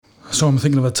So I'm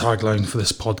thinking of a tagline for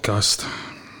this podcast.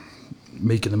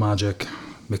 Making the magic,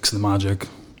 mixing the magic,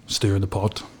 stirring the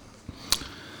pot.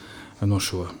 I'm not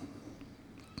sure.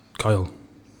 Kyle,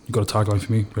 you got a tagline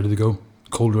for me? Ready to go?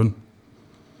 Cauldron.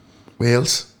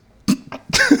 Wales.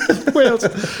 Wales.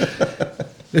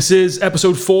 This is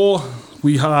episode 4.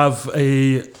 We have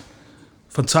a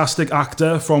fantastic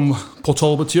actor from Port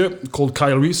Talbot here called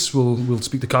Kyle Rees. We'll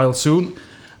speak to Kyle soon.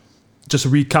 Just a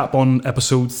recap on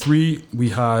episode 3. We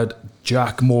had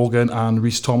Jack Morgan and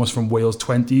Rees Thomas from Wales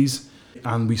 20s,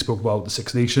 and we spoke about the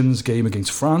Six Nations game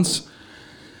against France.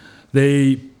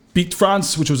 They beat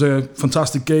France, which was a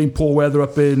fantastic game. Poor weather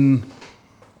up in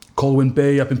Colwyn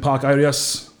Bay, up in Parc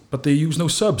Arias, but they used no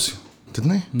subs. Didn't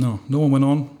they? No one went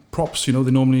on. Props, they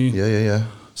normally... Yeah.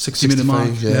 60-minute mark.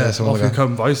 Yeah, off you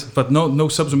come, vice. But no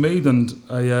subs were made, and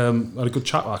I had a good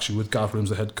chat, actually, with Gareth Williams,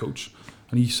 the head coach.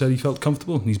 And he said he felt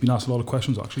comfortable, and he's been asked a lot of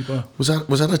questions, actually. But was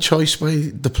that a choice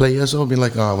by the players, or being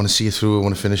like, I want to see it through, I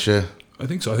want to finish it? I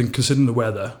think so. I think considering the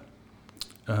weather,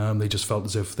 they just felt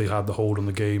as if they had the hold on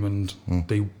the game, and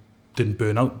they didn't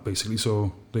burn out, basically.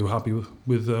 So they were happy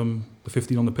with the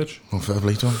 15 on the pitch. Well, fair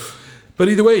play to them. But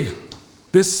either way,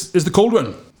 this is the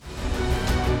Cauldron.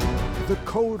 The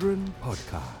Cauldron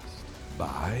Podcast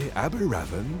by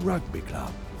Aberravon Rugby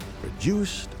Club.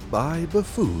 Produced by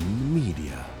Buffoon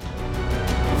Media.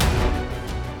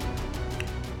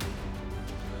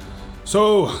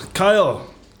 So, Kyle,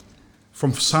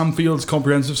 from Sam Fields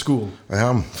Comprehensive School. I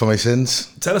am, for my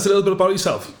sins. Tell us a little bit about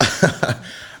yourself.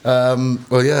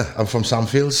 Well, yeah, I'm from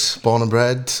Samfields, born and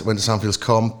bred, went to Samfields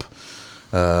Comp.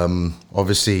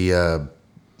 Obviously,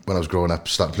 when I was growing up,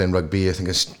 started playing rugby. I think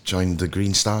I joined the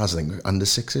Green Stars, I think, under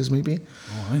 6s maybe.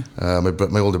 Oh, right.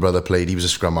 My older brother played, he was a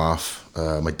scrum half.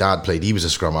 My dad played, he was a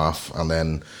scrum half. And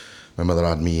then my mother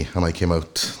had me, and I came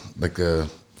out like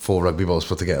 4 rugby balls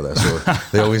put together. So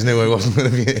they always knew I wasn't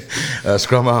going to be a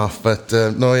scrum half. But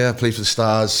played for the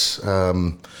Stars.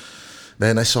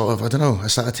 Then I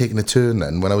started taking a turn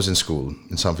then when I was in school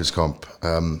in Samfields Comp.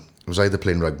 I was either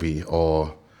playing rugby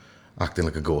or acting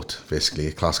like a goat, basically,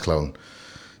 a class clown.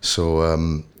 So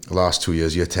the last 2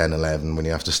 years, year 10, 11, when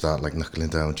you have to start like knuckling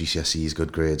down GCSEs,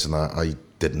 good grades and that, I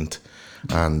didn't.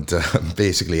 And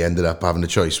basically ended up having a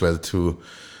choice whether to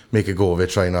make a go of it,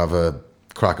 try and have a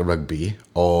crack at rugby,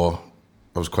 or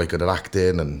I was quite good at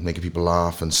acting and making people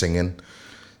laugh and singing.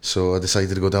 So I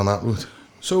decided to go down that route.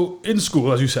 So in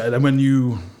school, as you said, and when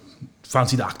you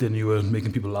fancied acting, you were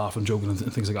making people laugh and joking and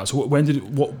things like that. So when did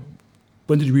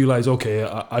you realise, okay,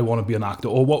 I want to be an actor?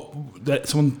 Or what? Did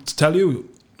someone tell you,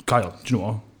 Kyle, do you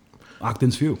know what?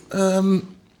 Acting's for you?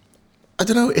 I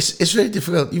don't know. It's very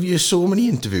difficult. You hear so many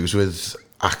interviews with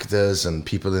actors and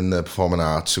people in the performing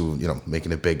arts who,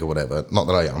 making it big or whatever. Not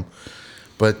that I am.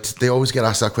 But they always get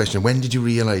asked that question, when did you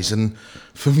realise? And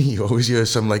for me, you always hear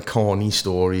some like corny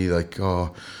story, like,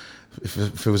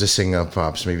 if it was a singer,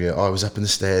 perhaps, maybe, I was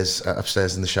upstairs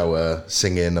in the shower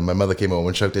singing, and my mother came home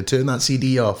and shouted, turn that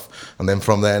CD off. And then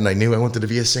from then, I knew I wanted to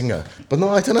be a singer. But no,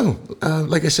 I don't know.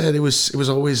 Like I said, it was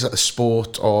always a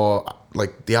sport or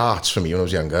like the arts for me when I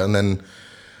was younger. And then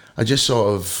I just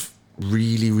sort of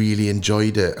really, really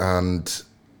enjoyed it. And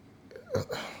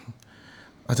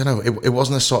I don't know, it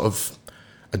wasn't a sort of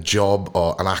a job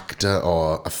or an actor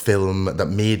or a film that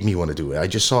made me want to do it. I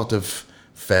just sort of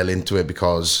fell into it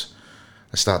because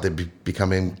I started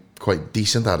becoming quite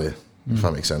decent at it, if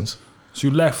that makes sense. So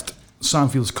you left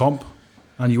Samfields Comp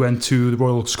and you went to the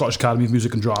Royal Scottish Academy of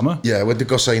Music and Drama. Yeah, I went to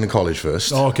Gosaina College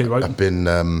first. Oh, okay, right. I've been,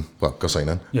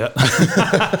 Gosaina. Yeah.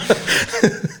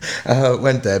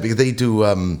 Went there because they do,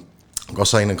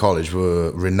 Gosaina College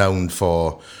were renowned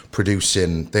for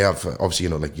producing, they have, obviously,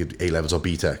 like A-levels or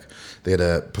BTEC. They had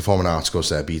a performing arts course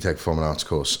there, BTEC performing arts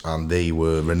course, and they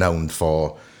were renowned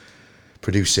for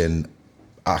producing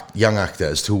young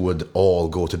actors who would all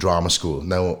go to drama school.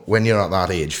 Now, when you're at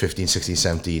that age, 15, 16,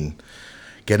 17,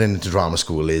 getting into drama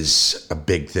school is a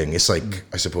big thing. It's like,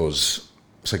 I suppose,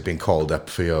 it's like being called up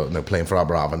for your, playing for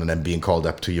Aberravon and then being called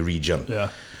up to your region.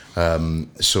 Yeah.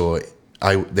 So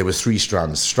there were 3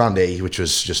 strands. Strand A, which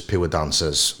was just pure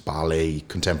dancers, ballet,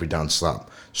 contemporary dance, that.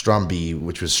 Strand B,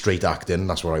 which was straight acting,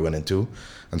 that's where I went into.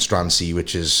 And Strand C,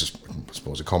 which is, I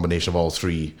suppose, a combination of all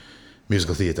 3,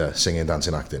 musical theatre, singing,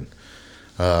 dancing, acting.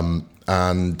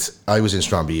 And I was in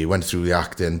Strand B, went through the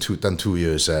acting, done 2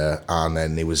 years there, and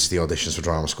then it was the auditions for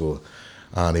drama school.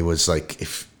 And it was like,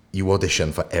 if you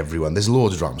audition for everyone, there's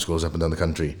loads of drama schools up and down the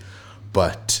country,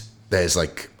 but there's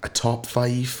like a top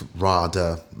 5,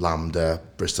 RADA, Lambda,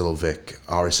 Bristol Vic,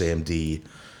 RSAMD,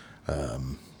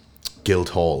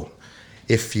 Guildhall.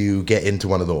 If you get into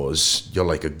one of those, you're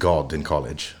like a god in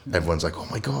college. Everyone's like, oh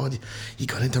my God, you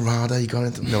got into RADA, you got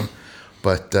into...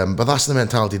 But that's the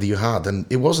mentality that you had, and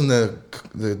it wasn't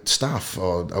the staff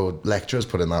or our lecturers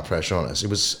putting that pressure on us. It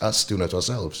was us doing it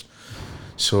ourselves.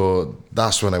 So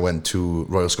that's when I went to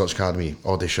Royal Scottish Academy,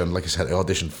 audition. Like I said, I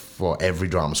auditioned for every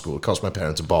drama school. It cost my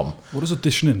parents a bomb. What is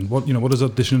auditioning? What does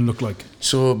auditioning look like?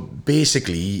 So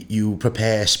basically, you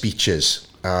prepare speeches,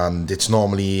 and it's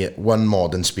normally one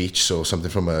modern speech, so something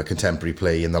from a contemporary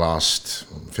play in the last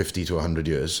 50 to 100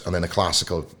 years, and then a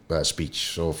classical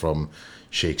speech, so from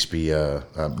Shakespeare.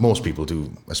 Most people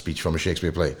do a speech from a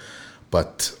Shakespeare play,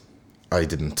 but I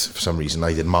didn't for some reason.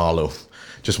 I did Marlowe.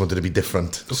 Just wanted to be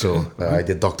different, okay. So I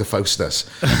did Dr. Faustus.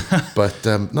 But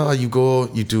no, you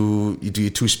do your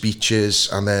 2 speeches,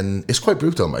 and then it's quite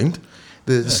brutal, mind.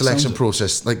 The selection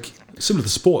process, like similar to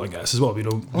sport, I guess, as well.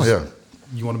 Oh yeah.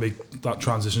 You want to make that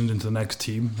transition into the next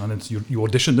team, and it's you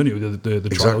audition, don't you? The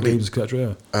trial games,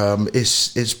 etc. Yeah.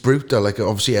 It's brutal. Like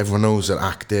obviously everyone knows that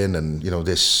acting and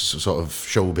this sort of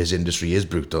showbiz industry is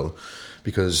brutal,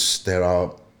 because there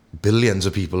are billions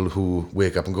of people who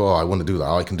wake up and go, "Oh, I want to do that.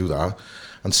 I can do that."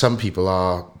 And some people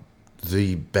are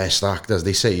the best actors.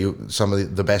 They say some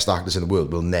of the best actors in the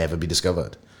world will never be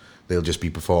discovered. They'll just be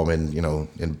performing,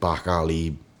 in back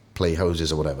alley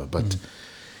playhouses or whatever. But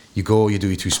you go, you do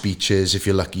your 2 speeches. If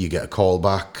you're lucky, you get a call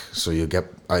back. So you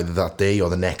get either that day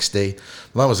or the next day.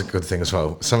 Well, that was a good thing as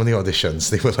well. Some of the auditions,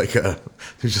 they were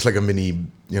just like a mini,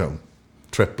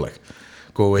 trip, like.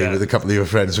 Go away with a couple of your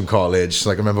friends from college.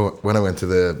 Like I remember when I went to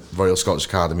the Royal Scottish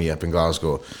Academy up in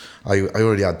Glasgow, I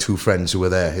already had 2 friends who were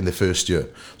there in the first year.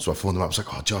 So I phoned them up. I was like,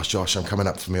 "Oh, Josh, I'm coming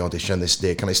up for my audition this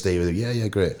day. Can I stay with you?" Yeah,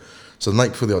 great. So the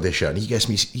night before the audition, he gets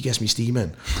me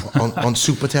steaming on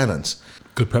Super Tenants.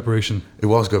 Good preparation. It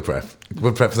was good prep.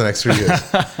 Good prep for the next 3 years.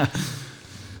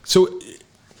 So,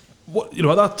 what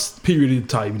at that period of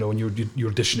time, when you're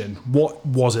auditioning, what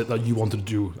was it that you wanted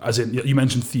to do? As in, you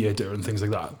mentioned theatre and things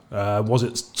like that. Was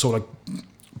it sort of like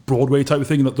Broadway type of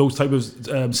thing, those type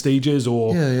of stages,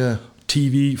 or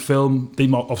TV, film? They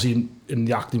might, obviously in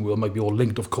the acting world might be all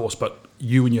linked, of course. But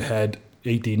you in your head,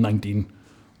 18, 19,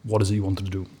 what is it you wanted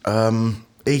to do?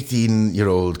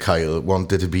 18-year-old Kyle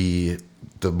wanted to be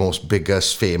the most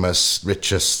biggest, famous,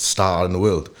 richest star in the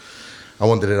world. I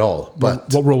wanted it all.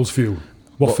 But what roles for you?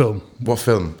 What film? What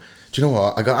film? Do you know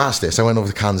what? I got asked this. I went over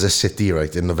to Kansas City,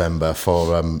 right, in November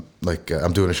for, I'm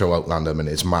doing a show, Outlander, and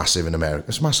it's massive in America.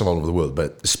 It's massive all over the world,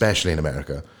 but especially in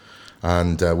America.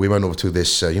 And we went over to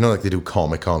this, like they do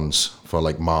Comic-Cons for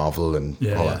like Marvel and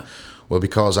all that. Well,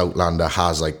 because Outlander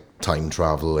has like time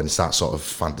travel and it's that sort of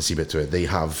fantasy bit to it, they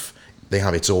have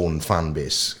its own fan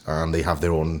base, and they have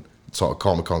their own sort of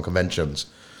Comic-Con conventions.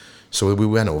 So we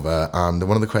went over, and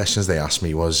one of the questions they asked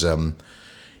me was,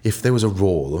 if there was a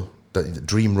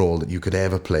dream role that you could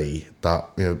ever play that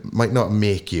might not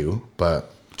make you,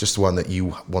 but just one that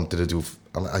you wanted to do.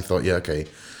 And I thought, yeah, okay,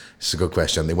 it's a good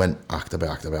question. They went actor by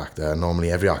actor by actor, and normally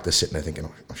every actor's sitting there thinking,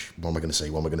 oh, what am I going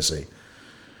to say?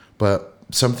 But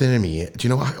something in me, do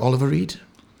you know Oliver Reed?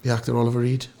 The actor Oliver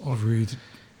Reed? Oliver Reed,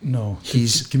 no.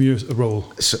 Give me a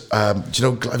role. So, do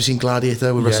you know, have you seen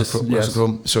Gladiator with Russell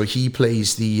Crowe? So he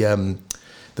plays the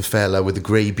fella with the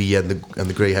grey beard and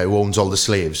the grey hair who owns all the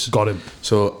slaves. Got him.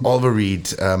 So Oliver Reed,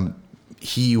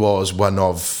 he was one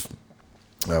of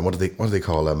what do they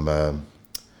call him? I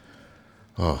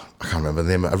can't remember the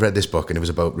name. I read this book and it was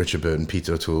about Richard Burton,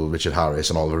 Peter O'Toole, Richard Harris,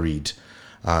 and Oliver Reed,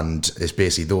 and it's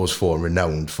basically those 4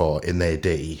 renowned for in their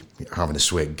day having a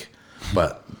swig,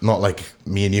 but not like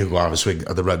me and you who have a swig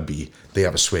at the rugby. They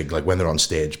have a swig like when they're on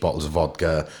stage, bottles of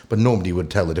vodka, but nobody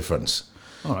would tell the difference.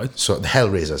 All right. So the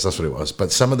Hellraisers, that's what it was.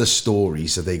 But some of the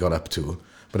stories that they got up to.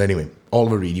 But anyway,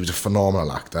 Oliver Reed, he was a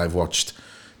phenomenal actor. I've watched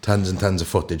tons and tons of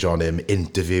footage on him,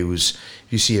 interviews.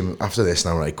 You see him after this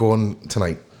now, right? Go on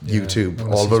tonight, YouTube,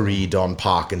 Oliver Reed on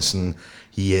Parkinson.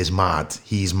 He is mad.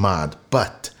 He's mad.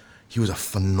 But he was a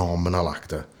phenomenal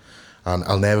actor. And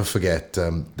I'll never forget,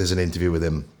 there's an interview with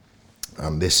him.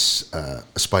 And this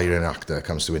aspiring actor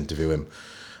comes to interview him.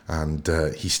 And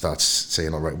he starts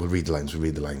saying, all right, we'll read the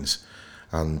lines.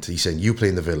 And he's saying, you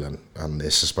playing the villain. And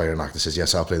this aspiring actor says,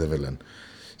 yes, I'll play the villain.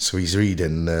 So he's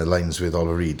reading lines with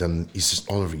Oliver Reed, and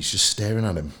Oliver Reed's just staring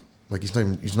at him. Like he's not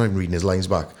even reading his lines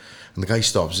back. And the guy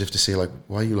stops as if to say, like,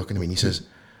 why are you looking at me? And he says,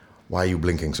 why are you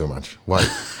blinking so much? Why?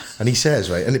 And he says,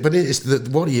 right,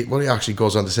 what he actually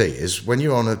goes on to say is, when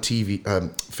you're on a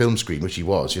TV film screen, which he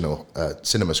was,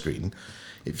 cinema screen,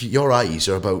 if your eyes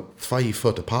are about 5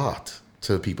 foot apart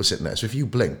to people sitting there. So if you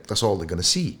blink, that's all they're going to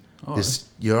see. Is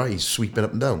your eyes sweeping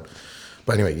up and down.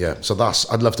 But anyway, yeah, so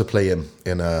I'd love to play him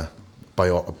in a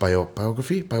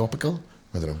biopical?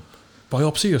 I don't know.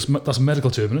 Biopsy? That's a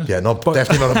medical term, isn't it? Yeah,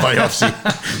 definitely not a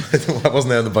biopsy. I wasn't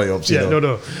there in the biopsy. Yeah,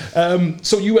 no.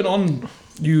 So you went on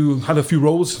you had a few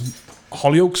roles.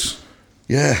 Hollyoaks.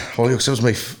 Yeah, Hollyoaks.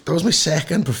 That was my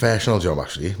second professional job,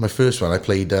 actually. My first one, I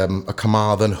played a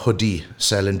Carmarthen hoodie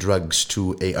selling drugs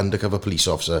to a undercover police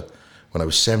officer when I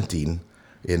was 17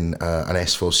 in an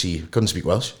S4C. Couldn't speak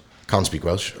Welsh. Can't speak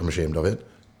Welsh. I'm ashamed of it.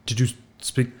 Did you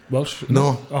speak Welsh?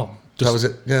 No. Oh, that was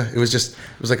it. Yeah, it was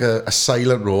like a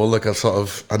silent role, like a sort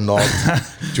of a nod.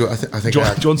 Do you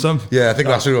want some? Yeah, I think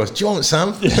that's what it was. Do you want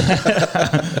some?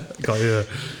 Yeah.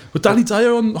 Was Danny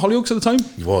Dyer on Hollyoaks at the time?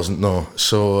 He wasn't, no.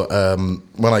 So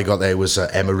when I got there, it was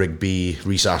Emma Rigby,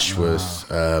 Rees Ashworth,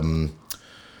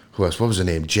 who else? What was her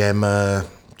name? Gemma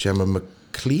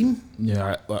McLean?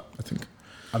 Yeah, I think.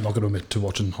 I'm not going to admit to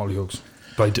watching Hollyoaks,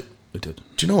 but I did. Do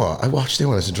you know what? I watched it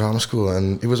when I was in drama school,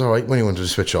 and it was all right when you wanted to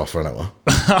switch off for an hour.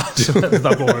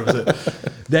 That boring, was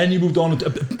it? Then you moved on to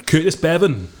Curtis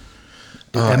Bevan.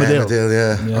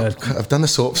 Emmerdale, yeah. I've done the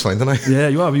soaps fine, didn't I? Yeah,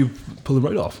 you have. You pulled it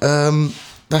right off.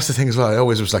 That's the thing as well. I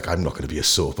always was like, I'm not going to be a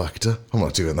soap actor. I'm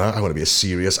not doing that. I want to be a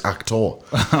serious actor.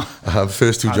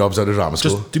 First two jobs out of drama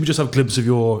school. Did we just have a glimpse of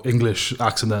your English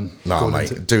accent then? No,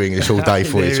 mate. Do English all day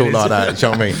for you. Talk like that. Do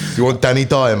you know what I mean? You want Danny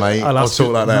Dyer, mate? I'll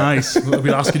talk like that. Nice. We'll be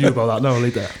asking you about that now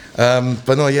later.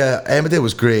 But no, yeah, Emmerdale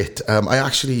was great. I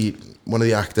actually, one of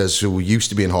the actors who used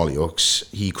to be in Hollyoaks,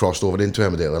 he crossed over into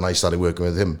Emmerdale, and I started working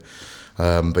with him.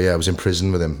 But yeah, I was in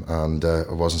prison with him, and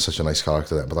I wasn't such a nice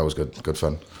character then, but that was good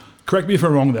fun. Correct me if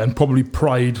I'm wrong then, probably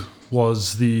Pride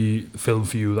was the film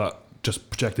for you that just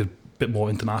projected a bit more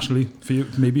internationally for you,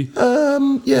 maybe?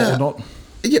 Yeah. Or not?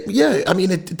 Yeah, I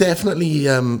mean, it definitely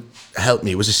helped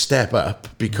me. It was a step up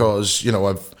because, you know,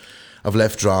 I've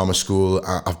left drama school,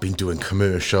 I've been doing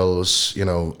commercials, you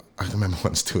know. I remember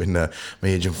once doing, my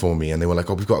agent phoned me and they were like,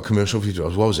 oh, we've got a commercial for you.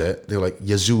 What was it? They were like,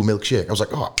 Yazoo milkshake. I was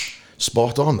like, oh,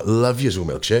 spot on. Love Yazoo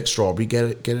milkshake. Strawberry, get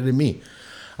it in me.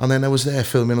 And then I was there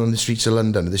filming on the streets of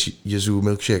London, this Yazoo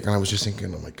milkshake, and I was just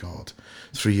thinking, oh my God,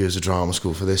 3 years of drama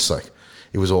school for this, like,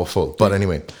 it was awful. But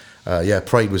anyway,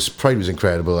 Pride was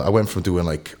incredible. I went from doing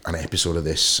like an episode of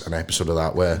this, an episode of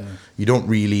that, where you don't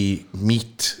really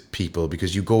meet people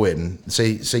because you go in,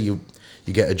 say you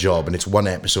get a job and it's one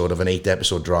episode of an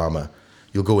 8-episode drama.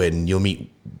 You'll go in, you'll meet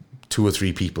 2 or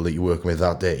 3 people that you're working with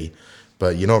that day,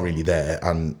 but you're not really there,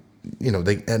 and you know,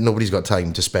 nobody's got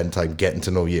time to spend time getting to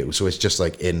know you, so it's just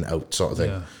like in out sort of thing.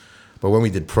 Yeah. But when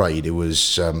we did Pride, it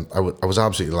was I was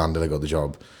absolutely landed. I got the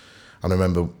job, and I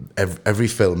remember every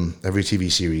film, every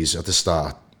TV series at the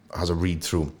start has a read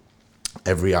through.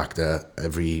 Every actor,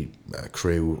 every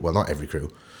crew, well, not every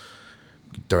crew,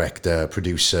 director,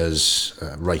 producers,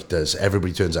 writers,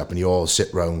 everybody turns up, and you all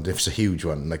sit round. If it's a huge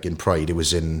one, like in Pride, it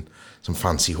was in some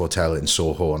fancy hotel in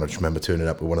Soho, and I just remember turning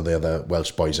up with one of the other Welsh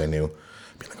boys I knew.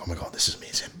 Being like, oh my God, this is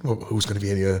amazing. Who's going to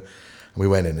be in here? And we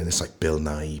went in, and it's like Bill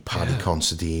Nye, Paddy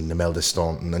Considine, Imelda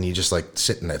Staunton, and you're just like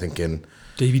sitting there thinking,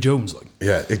 Davy Jones, like.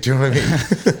 Yeah, do you know what I mean?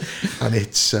 And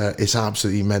it's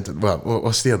absolutely mental. Well,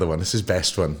 what's the other one? It's his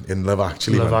best one in Love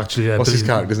Actually. Love Actually, yeah. What's his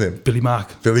character's name? Billy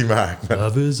Mack. Billy Mack.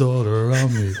 Love is all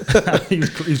around me.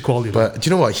 He's quality. But do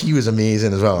you know what? He was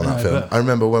amazing as well in that film. I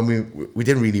remember when we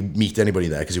didn't really meet anybody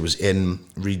there because it was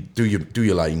do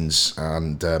your lines,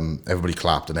 and everybody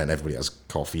clapped, and then everybody has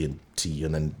coffee and tea,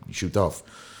 and then you shoot off.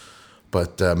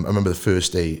 But I remember the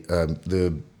first day,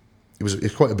 it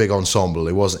was quite a big ensemble.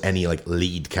 There wasn't any like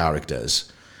lead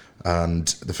characters, and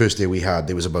the first day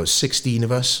there was about 16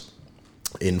 of us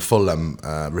in Fulham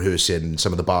rehearsing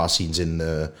some of the bar scenes in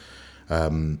the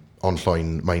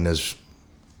Onllain Miners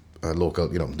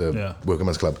local, you know, the Working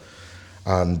Men's Club.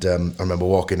 And I remember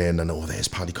walking in and there's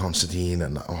Paddy Considine,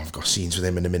 and I've got scenes with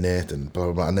him in a minute, and blah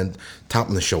blah blah. And then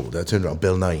tapping the shoulder, I turned around,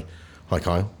 Bill Nye, hi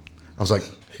Kyle. I was like,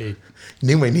 hey, you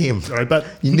knew my name. I bet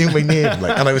you knew my name,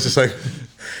 like, and I was just like,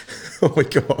 oh my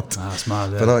God. That's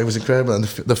mad. Yeah. But no, it was incredible. And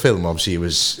the film, obviously,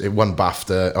 it won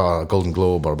BAFTA or Golden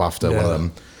Globe or BAFTA, one of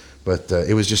them. But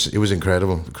it was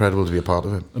incredible to be a part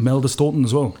of it. Imelda Staunton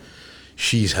as well.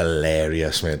 She's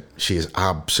hilarious, mate. She is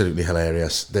absolutely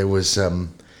hilarious. There was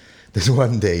there's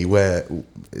one day where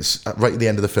it's right at the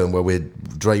end of the film where we're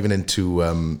driving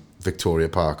into Victoria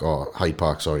Park, or Hyde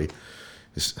Park, sorry.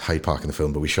 It's Hyde Park in the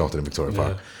film, but we shot it in Victoria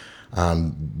Park.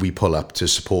 And we pull up to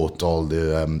support all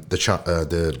the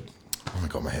oh my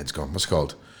God, my head's gone. What's it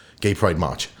called? Gay Pride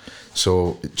March.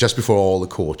 So just before all the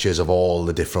coaches of all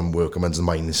the different workmen's and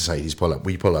mining societies pull up,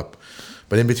 we pull up.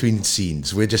 But in between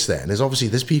scenes, we're just there. And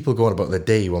there's people going about their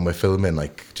day when we're filming,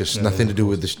 like just nothing to do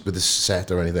with the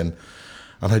set or anything.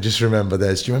 And I just remember do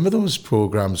you remember those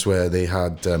programs where they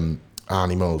had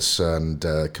animals and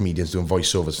comedians doing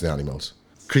voiceovers for the animals?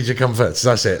 Creature Comforts,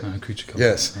 that's it. Creature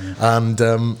Comforts. Yes.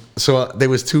 And so there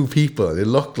was 2 people. It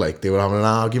looked like they were having an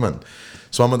argument.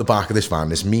 So I'm at the back of this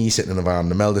van. It's me sitting in the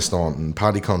van, Imelda Staunton,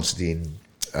 Paddy Considine,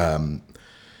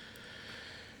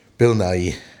 Bill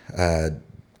Nye,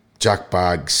 Jack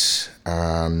Baggs,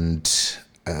 and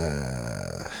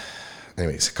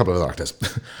anyways, a couple of other actors.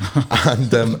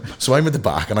 And so I'm at the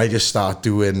back, and I just start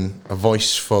doing a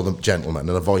voice for the gentleman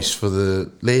and a voice for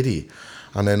the lady.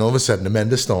 And then all of a sudden,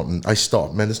 Amanda Staunton, I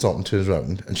stop. Amanda Staunton turns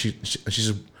around, and she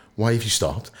says, "Why have you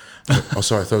stopped?" Oh,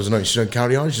 sorry, I thought it was annoying. She said,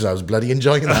 "Carry on." She said, "I was bloody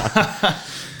enjoying that."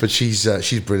 But she's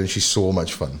brilliant. She's so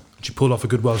much fun. She pulled off a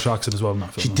good Welsh accent as well in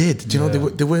that film. She did. Do you know,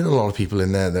 there weren't a lot of people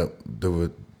in there that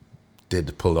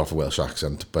did pull off a Welsh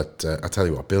accent, but I tell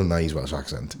you what, Bill Nye's Welsh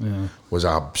accent was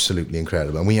absolutely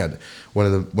incredible. And we had one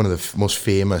of the most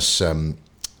famous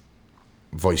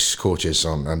voice coaches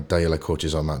and dialect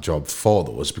coaches on that job for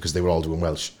those, because they were all doing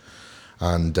Welsh.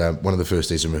 And one of the first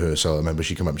days of rehearsal, I remember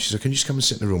she came up and she said, "Can you just come and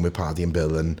sit in the room with Paddy and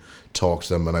Bill and talk to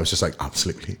them?" And I was just like,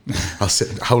 "Absolutely, I'll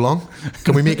sit." How long?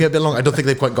 Can we make it a bit long? I don't think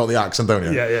they've quite got the accent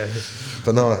down yet. Yeah.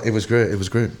 But no, it was great. It was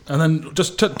great. And then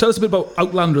just tell us a bit about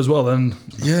Outlander as well. Then.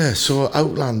 Yeah, so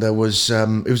Outlander was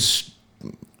it was,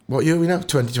 what year are we now?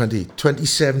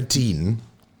 2017.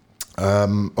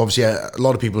 Obviously, a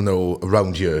lot of people know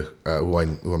around here, who I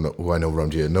know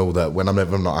around here, know that when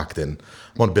I'm not acting,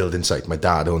 I'm on a building site. My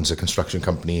dad owns a construction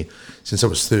company since I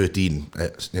was 13.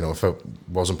 You know, if I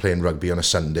wasn't playing rugby on a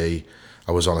Sunday,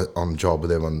 I was on job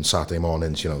with him on Saturday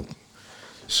mornings, you know.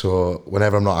 So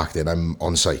whenever I'm not acting, I'm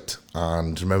on site.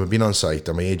 And I remember being on site,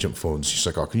 and my agent phones. She's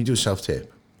like, "Oh, can you do a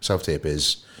self-tape?" Self-tape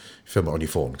is film it on your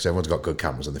phone, because everyone's got good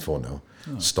cameras on their phone now.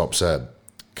 Stops a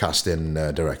casting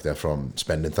director from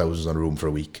spending thousands on a room for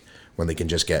a week when they can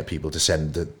just get people to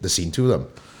send the scene to them.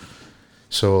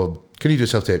 So, can you do a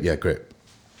self-tape? Yeah, great.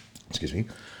 Excuse me.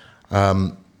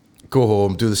 Go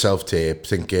home, do the self-tape,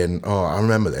 thinking, "Oh, I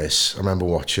remember this. I remember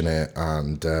watching it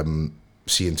and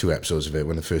seeing 2 episodes of it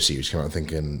when the first series came out,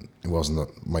 thinking it wasn't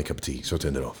my cup of tea, so I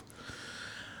turned it off.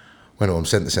 Went home,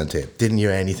 sent the self-tape. Didn't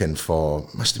hear anything for,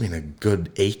 must have been a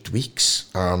good 8 weeks.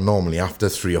 Normally, after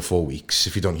 3 or 4 weeks,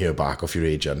 if you don't hear back off your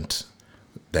agent,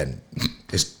 then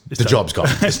the job's gone.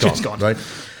 It's gone, right?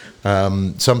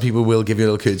 Some people will give you a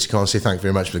little courtesy call and say thank you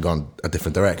very much, we've gone a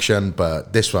different direction,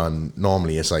 but this one,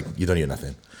 normally, it's like, you don't hear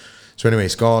nothing. So anyway,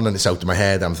 it's gone, and it's out of my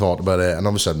head, I haven't thought about it, and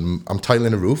all of a sudden, I'm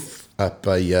tiling a roof up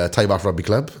by Talbot Rugby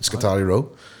Club, Scutari Row,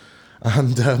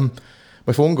 and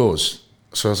my phone goes.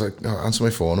 So I was like, I answer my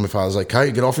phone, and my father's like, "Kai,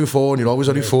 get off your phone, you're always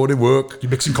on your phone at work." You're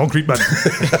mixing concrete, man.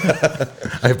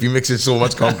 I have been mixing so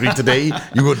much concrete today,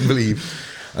 you wouldn't believe.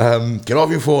 Get off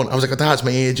your phone. I was like, "Dad's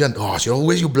my agent." "Oh, so you're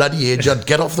always your bloody agent.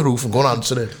 Get off the roof and go and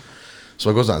answer it." So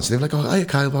I goes to answer. They were like, "Oh, hi,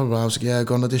 Kyle, blah, blah, blah." I was like, "Yeah,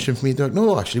 got an audition for me." They're like,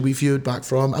 "No, actually, we've heard back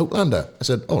from Outlander." I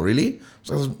said, "Oh, really?"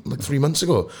 So that was like 3 months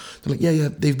ago. They're like, yeah,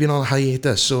 they've been on a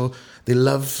hiatus, so they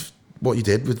love what you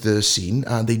did with the scene,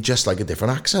 and they just like a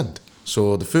different accent.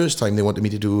 So the first time they wanted me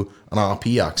to do an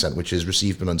RP accent, which is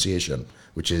received pronunciation,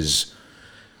 which is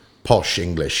posh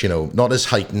English, you know, not as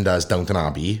heightened as Downton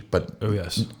Abbey, but... Oh,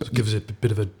 yes. Give us a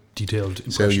bit of a detailed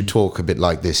impression. So you talk a bit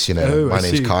like this, you know, my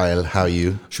name's Kyle, how are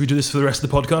you? Should we do this for the rest of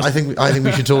the podcast? I think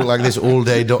we should talk like this all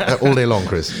day long,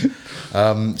 Chris.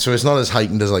 So it's not as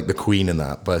heightened as like the Queen and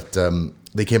that, but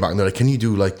they came back and they're like, "Can you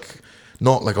do like,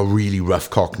 not like a really rough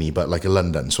Cockney, but like a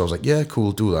London?" So I was like, "Yeah,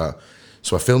 cool, do that."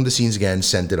 So I filmed the scenes again,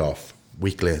 sent it off.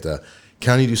 Week later,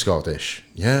 "Can you do Scottish?"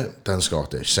 "Yeah, done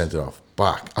Scottish," sent it off.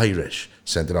 Back, Irish,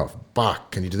 sent it off.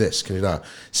 Back, "Can you do this? Can you do that?"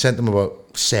 Sent them about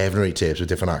 7 or 8 tapes with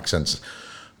different accents.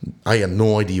 I had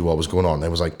no idea what was going on. I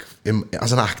was like,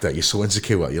 as an actor, you're so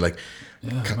insecure. You're like,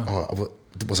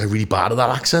 was I really bad at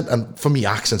that accent? And for me,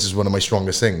 accents is one of my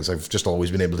strongest things. I've just always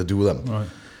been able to do them. Right.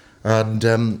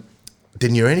 And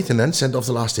didn't hear anything then, sent off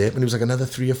the last tape, and it was like another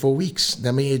 3 or 4 weeks.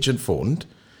 Then my agent phoned.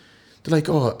 They're like,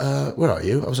 "Oh, where are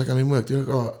you?" I was like, "I'm in work." They're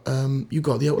like, "Oh, you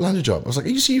got the Outlander job." I was like, "Are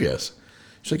you serious?"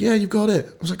 She's like, "Yeah, you've got it."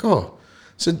 I was like, "Oh."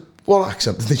 I said, "What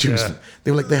accent did they choose?" Yeah.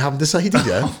 They were like, "They haven't decided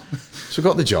yet." So I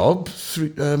got the job,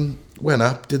 went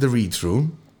up, did the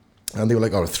read-through, and they were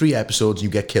like, "Oh, 3 episodes, you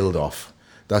get killed off.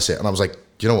 That's it." And I was like,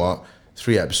 "Do you know what?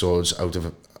 3 episodes out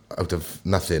of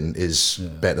nothing is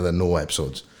better than no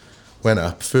episodes." Went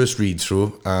up, first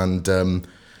read-through, and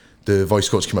the voice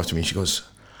coach came up to me and she goes,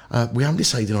 "We haven't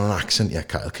decided on an accent yet,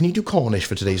 Kyle. Can you do Cornish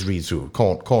for today's read-through?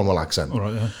 Cornwall accent." All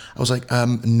right, yeah. I was like,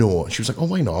 "No." She was like, "Oh,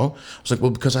 why not?" I was like,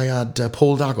 "Well, because I had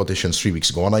Paul Dag auditions 3 weeks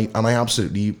ago, and I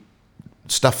absolutely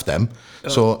stuffed them.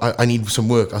 So I need some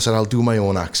work." I said, "I'll do my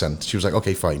own accent." She was like,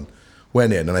 "Okay, fine."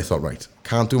 Went in, and I thought, right,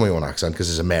 can't do my own accent because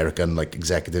there's American like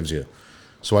executives here.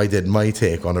 So I did my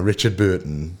take on a Richard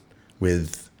Burton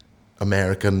with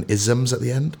American isms at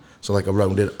the end. So like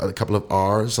around it, a couple of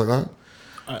R's like that.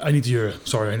 I need to hear it.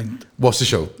 Sorry, What's the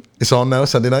show? It's on now,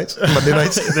 Sunday nights, Monday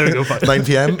nights. There we go, fine. 9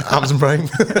 p.m, Amazon Prime.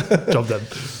 Job done.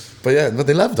 But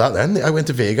they loved that then. I went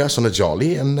to Vegas on a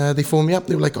jolly and they phoned me up.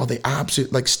 They were like, oh, they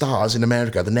absolutely, like stars in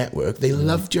America, the network, they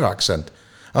loved your accent.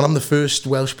 And I'm the first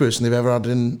Welsh person they've ever had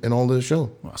in all the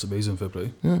show. Well, that's amazing, fair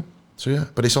play. Yeah. So yeah,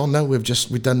 but it's on now. We've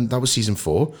done, that was season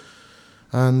 4.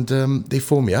 And they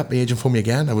phoned me up, the agent phoned me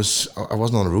again. I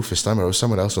wasn't on a roof this time, I was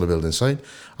somewhere else on the building site.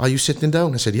 Are you sitting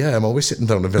down? I said, yeah, I'm always sitting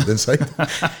down on the building site.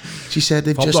 She said,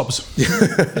 they've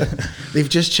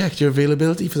just checked your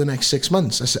availability for the next 6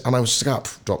 months. I was scared,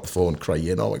 dropped the phone,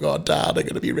 crying, oh my God, Dad, I'm going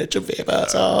to be rich and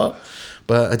famous. Oh.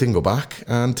 But I didn't go back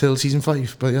until season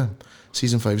 5. But yeah,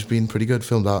 season 5's been pretty good.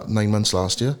 Filmed that 9 months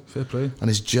last year. Fair play. And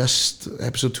it's just,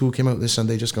 episode 2 came out this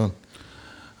Sunday, just gone.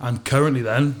 And currently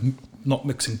then, not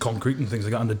mixing concrete and things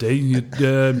like that in the day,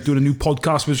 you're doing a new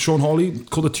podcast with Sean Hawley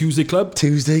called The Tuesday Club.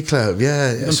 Tuesday Club,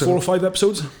 yeah. And 4 or 5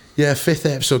 episodes? Yeah,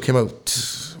 5th episode came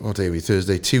out, what day are we,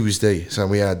 Tuesday. So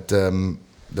we had the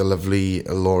lovely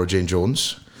Laura Jane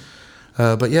Jones.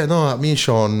 But yeah, no, me and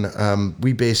Sean,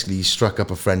 we basically struck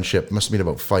up a friendship, must have been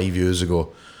about 5 years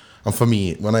ago. And for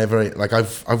me, whenever, like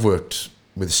I've worked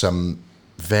with some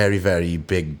very, very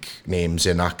big names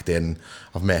in acting.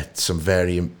 I've met some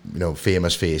very,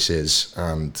 famous faces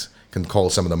and can call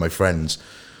some of them my friends.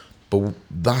 But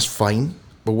that's fine.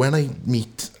 But when I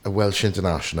meet a Welsh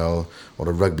international or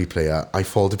a rugby player, I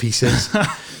fall to pieces.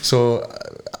 So,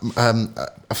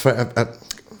 a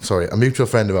mutual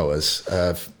friend of ours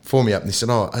phoned me up and he said,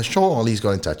 Sean Hawley's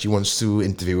got in touch. He wants to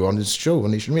interview on his show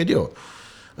on Nation Radio.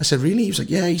 I said, really? He was like,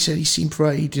 yeah. He said he's seen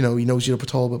Pride, he knows you're a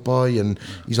Talbot boy and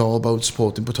he's all about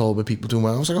supporting Talbot people doing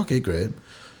well. I was like, okay, great.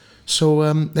 So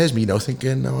there's me now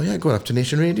thinking, going up to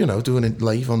Nation Radio now, doing it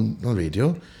live on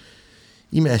radio.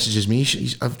 He messages me,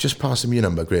 I've just passed him your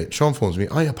number, great. Sean phones me,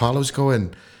 hiya pal, how's it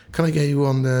going? Can I get you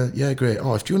on the, yeah, great.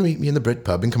 Oh, if you want to meet me in the Brit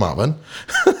pub in Carmarthen.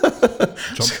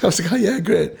 So I was like, oh yeah,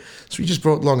 great. So we just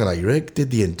brought along an IRIG,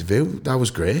 did the interview, that was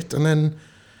great. And then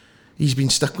he's been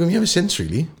stuck with me ever since,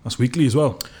 really. That's weekly as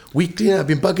well. Weekly, yeah. I've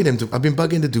been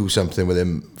bugging to do something with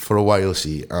him for a while,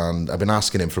 see, and I've been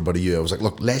asking him for about a year. I was like,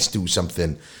 look, let's do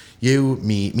something. You,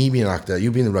 me being an actor,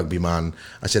 you being a rugby man.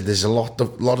 I said, there's a lot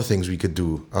of things we could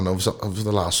do. And over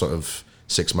the last sort of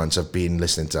 6 months, I've been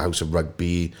listening to House of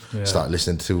Rugby, started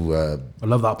listening to... I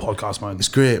love that podcast, man. It's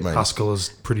great, man. Pascal is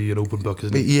pretty an open book,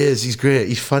 isn't he? He is, he's great.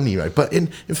 He's funny, right? But in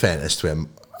fairness to him,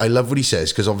 I love what he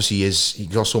says, because obviously he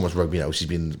got so much rugby now. He's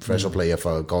been a professional player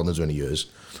for God knows how many years.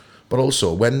 But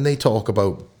also, when they talk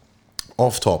about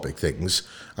off-topic things,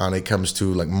 and it comes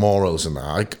to like morals and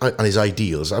that, and his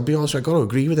ideals, I'll be honest, I've got to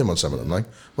agree with him on some of them, like,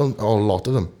 well, a lot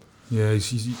of them. Yeah,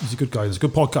 he's a good guy. It's a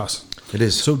good podcast. It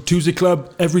is. So Tuesday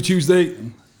Club, every Tuesday.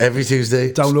 Every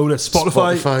Tuesday. Download it.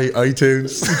 Spotify,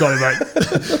 iTunes. You got it right.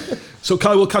 So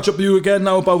Kai, we'll catch up with you again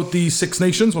now about the Six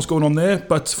Nations, what's going on there.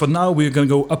 But for now, we're going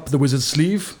to go up the wizard's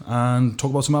sleeve and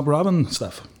talk about some Aberravon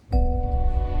stuff.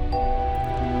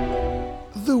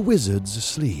 The Wizard's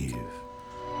Sleeve.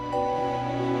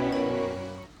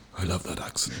 I love that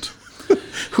accent.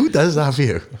 Who does that for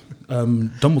you?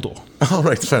 Dumbledore. All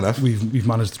right, fair enough. We've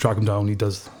managed to track him down. He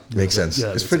does. Makes sense.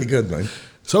 Yeah, it's pretty good, man.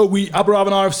 So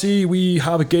Aberravon RFC, we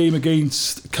have a game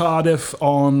against Cardiff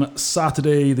on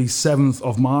Saturday the 7th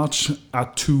of March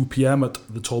at 2 p.m. at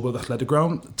the Talbot Athletic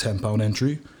Ground, £10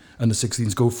 entry, and the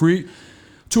 16s go free.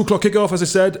 2 o'clock kickoff, as I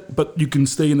said, but you can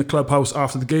stay in the clubhouse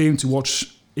after the game to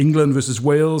watch England versus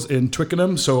Wales in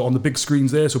Twickenham, so on the big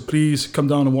screens there, so please come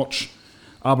down and watch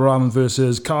Aberravon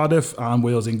versus Cardiff and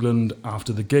Wales-England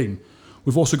after the game.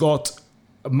 We've also got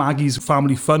Maggie's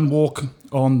Family Fun Walk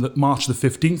on March the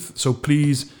 15th, so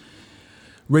please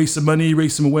raise some money,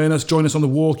 raise some awareness, join us on the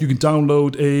walk. You can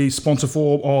download a sponsor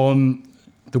form on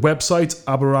the website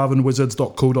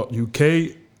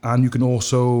aberravonwizards.co.uk, and you can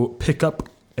also pick up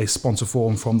a sponsor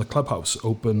form from the clubhouse,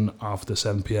 open after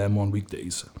 7 p.m. on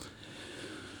weekdays.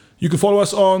 You can follow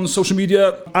us on social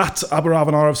media at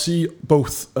Aberravon RFC,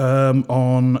 both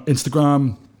on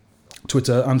Instagram,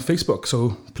 Twitter and Facebook,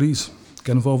 so please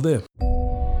get involved there.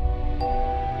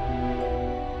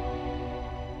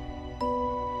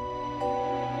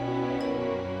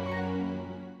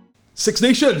 Six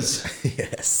Nations.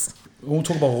 Yes. We won't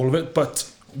talk about all of it,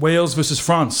 but Wales versus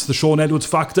France, the Sean Edwards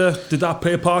factor. Did that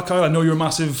play a part, Kyle? I know you're a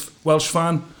massive Welsh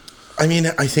fan. I mean,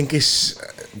 I think it's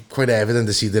quite evident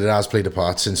to see that it has played a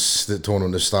part since the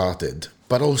tournament has started.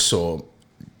 But also,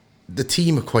 the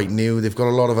team are quite new. They've got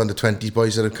a lot of under-20s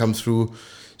boys that have come through.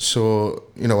 So,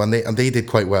 and they did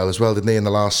quite well as well, didn't they, in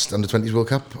the last under-20s World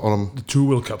Cup? The 2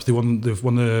 World Cups. They've won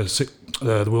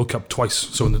the World Cup twice,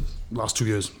 so in the last 2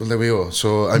 years. Well, there we go.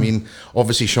 So, I mean,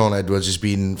 obviously Sean Edwards has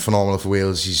been phenomenal for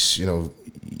Wales.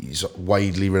 He's he's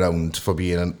widely renowned for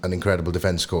being an incredible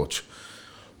defence coach.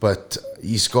 But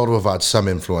he's got to have had some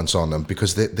influence on them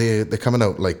because they're coming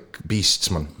out like beasts,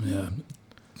 man. Yeah.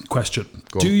 Question.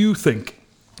 Do you think...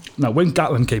 Now, when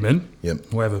Gatland came in,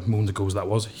 whoever moons ago that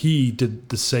was, he did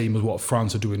the same as what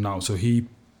France are doing now. So he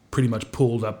pretty much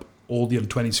pulled up all the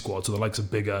under-20 squad, so the likes of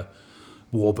Bigger,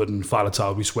 Warburton,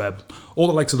 Faletau, Rees Webb, all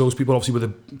the likes of those people, obviously with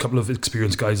a couple of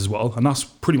experienced guys as well. And that's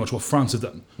pretty much what France has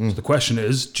done. So the question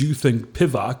is, do you think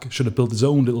Pivac should have built his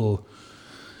own little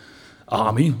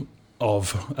army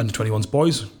of under-21s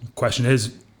boys? Question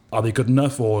is, are they good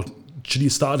enough, or should he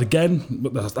start again?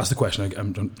 That's the question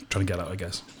I'm trying to get at, I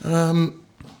guess.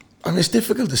 I mean, it's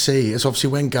difficult to say. It's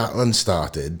obviously when Gatland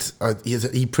started,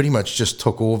 he pretty much just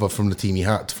took over from the team he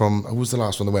had. From who was the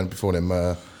last one that went before him?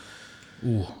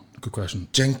 Good question.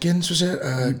 Jenkins, was it?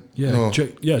 No.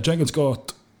 Jenkins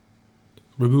got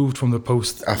removed from the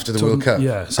post after the World Cup.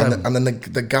 Yeah, and then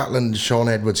the Gatland, Sean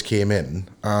Edwards came in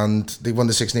and they won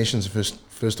the Six Nations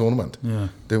first tournament. Yeah.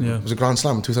 It was a Grand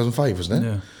Slam in 2005, wasn't it?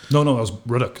 Yeah. No, that was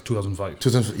Ruddock,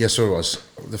 2005. Yes, so it was.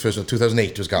 The first one,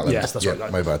 2008 was Gatland. Yes, that's right.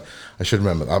 My bad. I should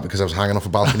remember that because I was hanging off a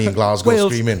balcony in Glasgow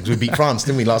screaming because we beat France,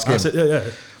 didn't we, last game? That's it,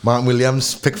 yeah. Martin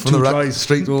Williams picked from 2 the ruck tries.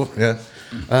 straight over. Yeah.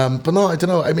 But no, I don't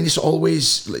know. I mean, it's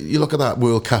always, you look at that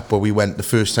World Cup where we went the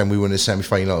first time we were in the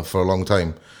semi-final for a long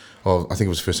time. Or I think it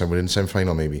was the first time we were in the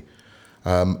semi-final maybe.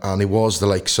 And it was the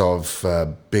likes of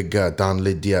Bigger, Dan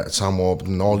Lydia, Sam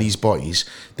Warburton, all these boys.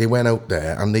 They went out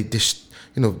there and they just,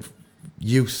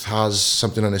 youth has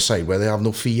something on their side where they have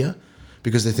no fear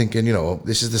because they're thinking,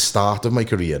 this is the start of my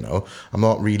career now. I'm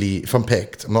not really, if I'm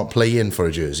picked, I'm not playing for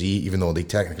a jersey, even though they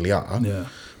technically are. Yeah.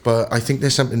 But I think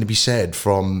there's something to be said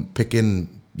from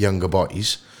picking younger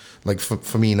boys. Like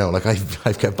for me now, like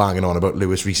I've kept banging on about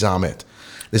Lewis Rees-Zammit.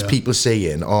 There's people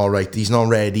saying, all right, he's not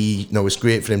ready. No, it's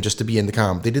great for him just to be in the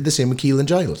camp. They did the same with Keelan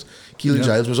Giles. Keelan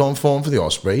Giles was on form for the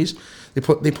Ospreys. They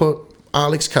put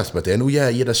Alex Cuthbert in. He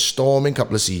had a storming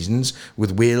couple of seasons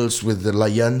with Wales, with the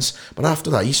Lions. But after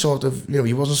that, he sort of,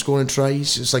 he wasn't scoring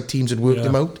tries. It's like teams had worked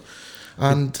him out.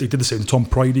 And they did the same with Tom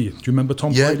Pridey. Do you remember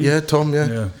Tom Pridey? Yeah, Tom,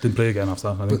 yeah. Didn't play again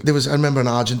after that, I think. I remember an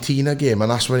Argentina game, and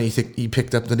that's when he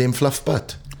picked up the name Fluff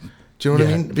Butt. Do you know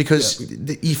what I mean? Because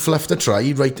he fluffed a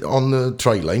try right on the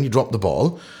try line. He dropped the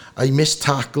ball. I missed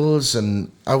tackles,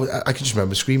 and I can just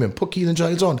remember screaming, "Put Keelan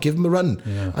Giles on, give him a run."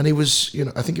 Yeah. And it was,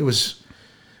 I think it was.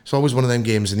 It's always one of them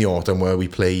games in the autumn where we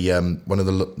play one of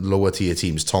the lower tier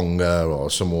teams, Tonga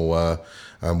or Samoa.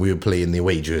 We would play in the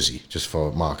away jersey just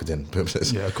for marketing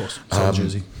purposes. Yeah, of course.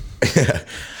 Jersey. Yeah.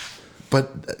 But,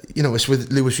 it's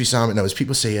with Lewis Rees-Zammit now. It's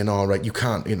people saying, all right, you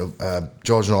can't,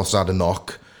 George North's had a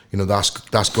knock.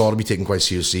 That's got to be taken quite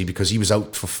seriously because he was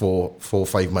out for 4 or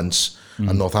 5 months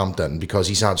at Northampton because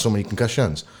he's had so many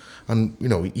concussions. And,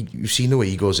 you've seen the way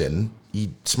he goes in. He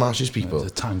smashes people.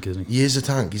 He's a tank, isn't he? He is a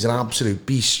tank. He's an absolute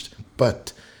beast.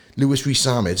 But Lewis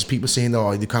Rees-Zammit, people saying,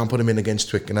 you can't put him in against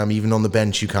Twickenham, even on the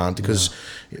bench you can't because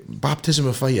baptism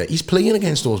of fire. He's playing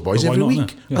against those boys every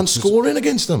week and scoring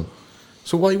against them.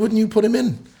 So why wouldn't you put him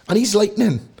in? And he's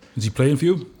lightning. Is he playing for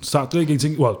you?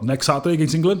 Next Saturday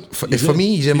against England? For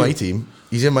me, he's in my team.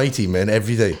 He's in my team, man,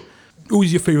 every day. Who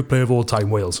is your favourite player of all time,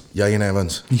 Wales? Ian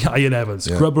Evans. Ian Evans.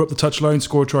 Yeah. Grubber up the touchline,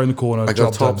 score a try in the corner. I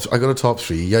got a top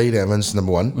 3. Ian Evans,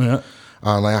 number 1. Yeah.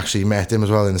 And I actually met him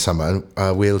as well in the summer.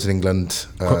 Wales and England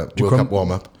World Cup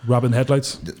warm-up. Rabbit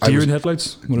headlights? Deer in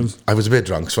headlights? I was a bit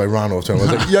drunk, so I ran over to him.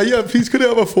 I was like, please could I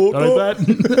have a photo? I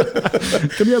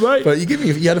bet. Come here, mate. But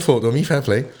he had a photo of me, fair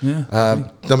play. Yeah.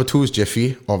 Number 2 is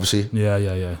Jiffy, obviously.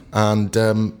 Yeah. And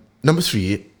number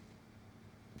 3,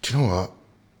 do you know what?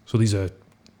 So these are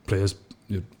players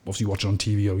you obviously watching on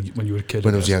TV or when you were a kid.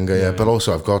 When I was younger, yeah. But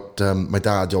also I've got, my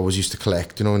dad always used to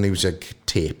collect, when he was like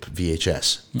tape,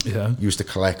 VHS. Yeah. He used to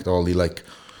collect all the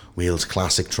Wales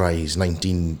classic tries,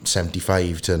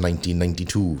 1975 to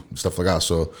 1992, stuff like that.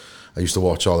 So I used to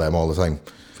watch all them all the time.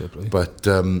 Fair play. But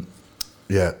Ian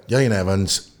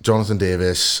Evans, Jonathan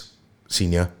Davis,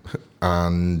 Senior,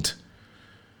 and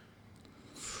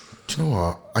do you know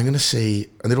what? I'm going to say,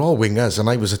 and they're all wingers, and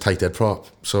I was a tight head prop,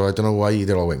 so I don't know why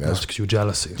they're all wingers. That's because you were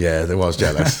jealous. Yeah, they was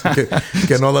jealous.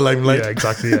 Getting all the limelight. Yeah,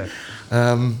 exactly, yeah.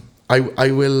 I'm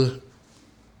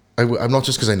not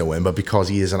just because I know him, but because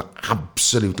he is an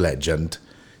absolute legend.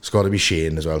 It's got to be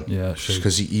Shane as well. Yeah, Shane.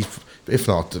 Because he, if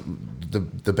not,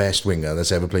 the best winger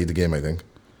that's ever played the game, I think.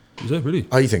 Is it really?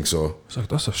 I think so.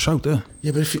 That's a shout there.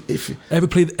 Yeah, but if ever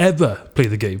play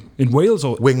the game in Wales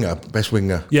or winger, best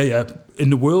winger? Yeah,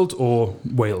 in the world or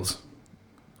Wales?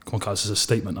 Come on, Carl, this is a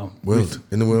statement now.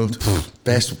 In the world,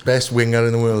 best winger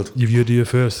in the world. You've heard it here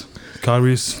first. Carl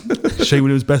Rees, Shane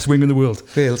Williams, best winger in the world.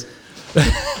 Fails.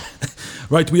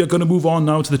 Right, we are going to move on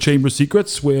now to the Chamber of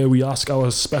Secrets, where we ask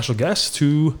our special guest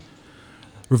to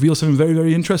reveal something very,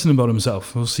 very interesting about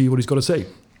himself. We'll see what he's got to say.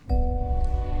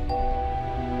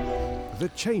 The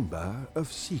Chamber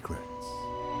of Secrets.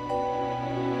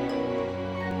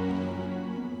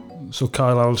 So,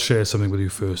 Kyle, I'll share something with you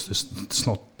first. It's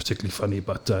not particularly funny,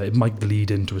 but it might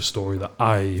lead into a story that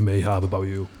I may have about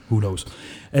you. Who knows?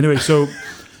 Anyway, so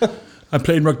I'm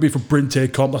playing rugby for Bryn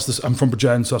Teg Comp. I'm from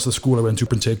Bridgend, so that's the school I went to,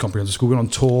 Bryn Teg Comprehensive School. We went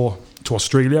on tour to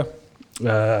Australia.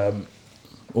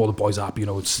 All the boys are happy,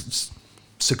 it's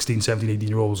 16, 17,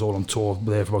 18-year-olds all on tour.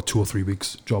 We're there for about 2 or 3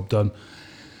 weeks. Job done.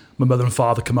 My mother and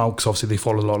father come out because obviously they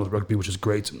follow a lot of the rugby, which is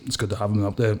great. It's good to have them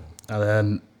out there. And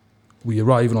then we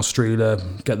arrive in Australia,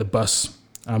 get the bus,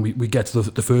 and we get to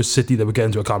the first city that we're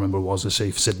getting to. I can't remember what it was, let's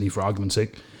say Sydney for argument's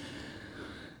sake.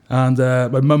 And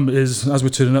my mum is, as we're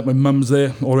turning up, my mum's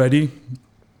there already.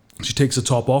 She takes her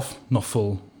top off, not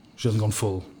full. She hasn't gone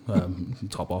full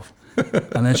top off.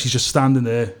 And then she's just standing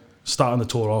there, starting the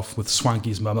tour off with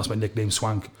Swanky's mum. That's my nickname,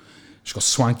 Swank. She's got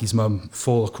Swanky's mum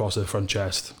full across her front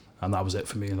chest. And that was it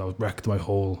for me. And that wrecked my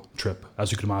whole trip.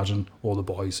 As you can imagine, all the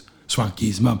boys,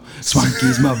 Swanky's mum,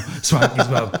 Swanky's mum, Swanky's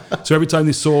mum. So every time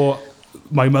they saw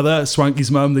my mother,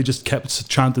 Swanky's mum, they just kept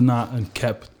chanting that and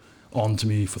kept on to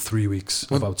me for 3 weeks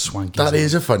about Swanky's That mum.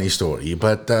 is a funny story,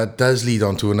 but that does lead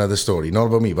on to another story. Not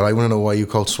about me, but I want to know why you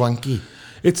called Swanky.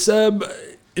 It's a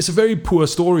very poor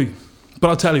story. But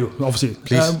I'll tell you, obviously.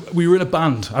 Please. We were in a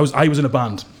band. I was in a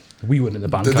band. We weren't in a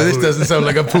band. This doesn't sound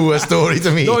like a poor story to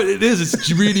me. No, it is.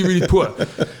 It's really, really poor.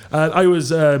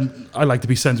 I like to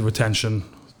be centre of attention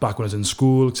back when I was in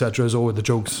school, etc. As always, the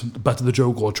jokes, better the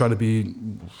joke, or trying to be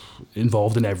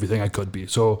involved in everything I could be.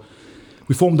 So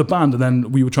we formed a band, and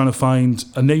then we were trying to find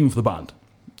a name for the band.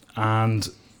 And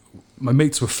my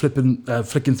mates were flicking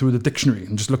through the dictionary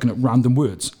and just looking at random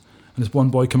words. And this one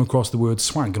boy came across the word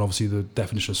swank, and obviously the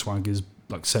definition of swank is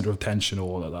like centre of attention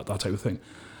or that type of thing.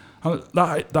 And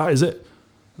that is it.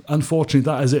 Unfortunately,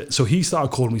 that is it. So he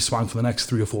started calling me Swank for the next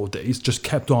 3 or 4 days. Just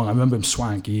kept on. I remember him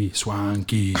Swanky.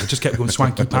 I just kept going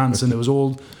Swanky Pants, and there was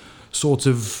all sorts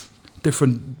of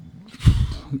different,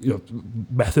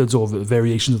 methods or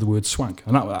variations of the word swank,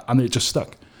 and it just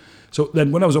stuck. So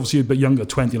then, when I was obviously a bit younger,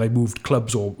 20, and I moved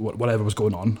clubs or whatever was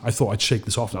going on, I thought I'd shake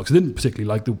this off now because I didn't particularly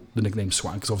like the nickname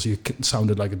Swank because obviously it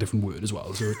sounded like a different word as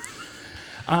well. So.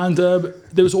 And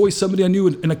there was always somebody I knew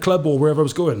in a club or wherever I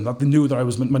was going that they knew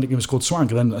that my nickname was called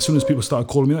Swank. And then as soon as people started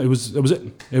calling me that, it was it.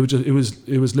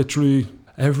 It was literally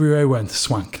everywhere I went,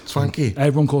 Swank. Swanky.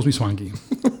 Everyone calls me Swanky.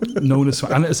 Known as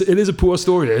Swank. And it is a poor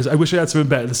story. I wish I had something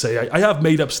better to say. I have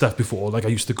made up stuff before. Like I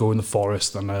used to go in the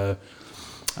forest and I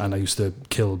used to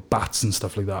kill bats and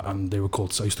stuff like that. And I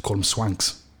used to call them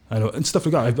Swanks. And stuff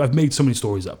like that. I've made so many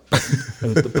stories up.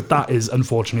 But that is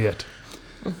unfortunately it.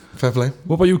 Fair play.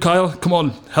 What about you, Kyle? Come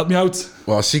on, help me out.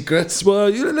 Well, secrets? Well,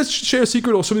 let's share a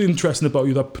secret or something interesting about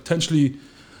you that potentially,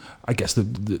 I guess,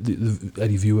 the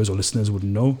any viewers or listeners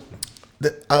wouldn't know.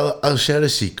 I'll share a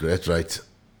secret, right,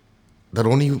 that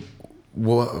only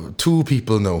 2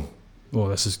 people know. Oh,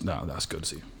 that's good to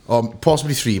see. Or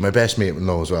possibly 3. My best mate will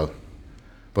know as well.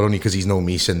 But only because he's known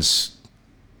me since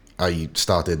I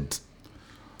started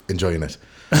enjoying it.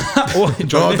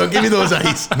 Enjoying it? Don't give me those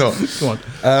eyes. No. Go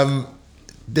on.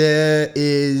 There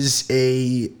is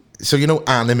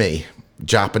anime,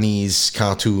 Japanese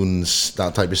cartoons,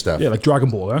 that type of stuff. Yeah, like Dragon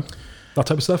Ball, eh? That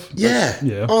type of stuff? Yeah.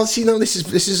 Yeah. Oh, see, no, this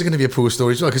is going to be a poor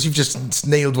story as well, because you've just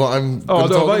nailed what I'm going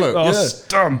to talk about. Oh,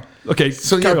 damn. Okay,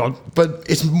 so carry on. But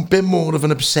it's been more of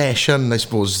an obsession, I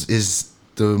suppose, is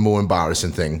the more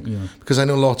embarrassing thing. Yeah. Because I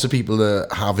know lots of people that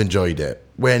have enjoyed it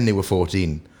when they were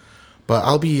 14. But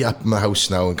I'll be up in my house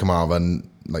now in Carmarthen,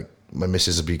 like my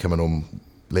missus will be coming home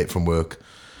late from work.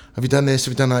 Have you done this?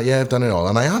 Have you done that? Yeah, I've done it all.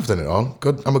 And I have done it all.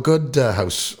 Good. I'm a good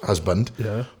house husband.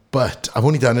 Yeah. But I've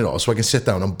only done it all so I can sit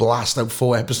down and blast out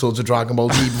 4 episodes of Dragon Ball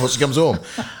Z before she comes home.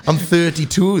 I'm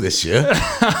 32 this year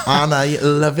and I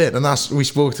love it. And we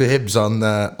spoke to Hibbs on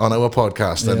our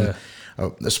podcast and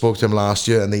I spoke to him last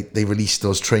year and they released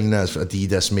those trainers.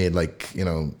 Adidas made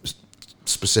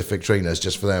specific trainers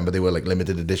just for them, but they were like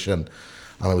limited edition.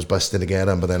 And I was busting to get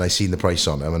them, but then I seen the price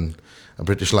on them and a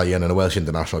British Lion and a Welsh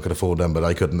International could afford them, but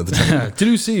I couldn't at the time. Did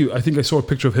you see, I think I saw a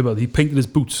picture of him, he painted his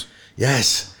boots.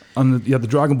 Yes. And he had the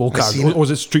Dragon Ball card. Or was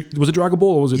it Dragon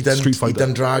Ball or was it Street Fighter? He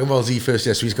done Dragon Ball Z first,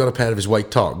 yes. So he's got a pair of his white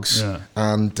togs. Yeah.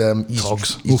 And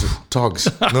togs.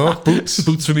 Togs. No? Boots?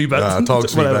 Boots for me, but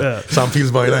togs for me, but Sam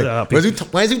feels by now. Where's he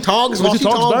togs? Where's he togs?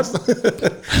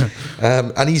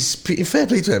 And he's fair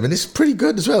play to him, and it's pretty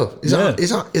good as well.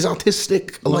 His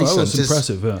artistic license is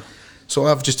impressive, yeah. So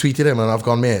I've just tweeted him and I've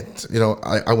gone, mate,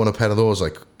 I want a pair of those,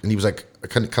 and he was like,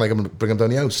 can I come bring them down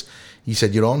the house? he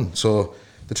said, you're on. So,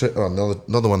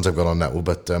 not the ones I've got on now,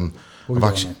 but I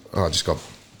just got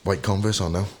white Converse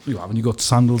on now. You haven't. You got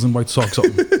sandals and white socks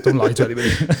on. Don't lie to anybody.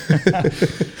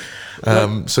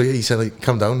 So yeah, he said, like,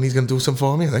 come down and he's going to do some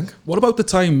for me, I think. What about the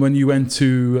time when you went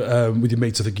to, with your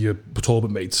mates, I think your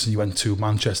Talbot mates, you went to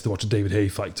Manchester to watch a David Hay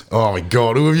fight? Oh my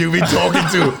God, who have you been talking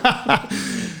to?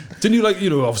 Didn't you, like, you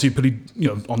know, obviously pretty, you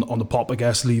know, on the pop, I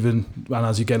guess, leaving, and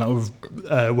as you get out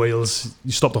of Wales,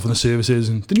 you stopped off in the services,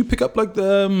 and didn't you pick up like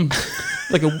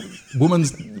like a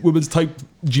woman's type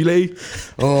gilet?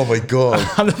 Oh my God.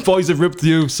 And the boys have ripped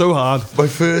you so hard. My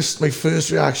first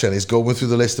reaction is going through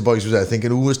the list of boys who was there,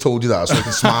 thinking, who has told you that, so I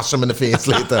can smash them in the face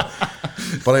later.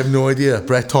 But I have no idea.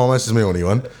 Brett Thomas is my only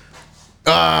one.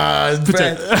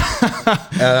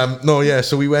 No, yeah,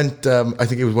 so we went, I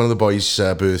think it was one of the boys'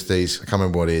 birthdays. I can't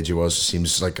remember what age it was.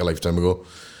 Seems like a lifetime ago.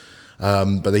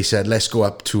 But they said, let's go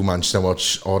up to Manchester and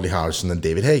watch Audley Harrison and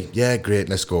David Hay. Yeah, great,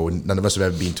 let's go. And none of us have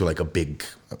ever been to like a big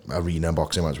arena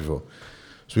boxing match before.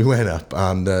 So we went up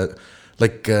and the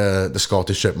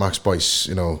Scottish trip, Max Boyce,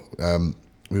 you know,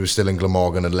 we were still in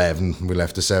Glamorgan at 11. We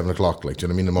left at 7 o'clock, like, do you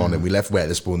know what I mean, in the morning. We left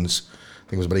Wetherspoons, I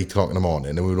think it was about 8 o'clock in the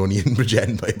morning, and we were only in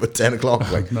Bridgend by about 10 o'clock.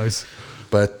 Like. Nice.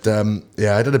 But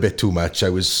yeah, I did a bit too much.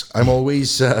 I'm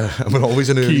always an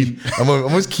early. I'm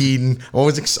always keen.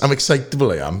 I'm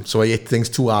excitable. I am. So I hit things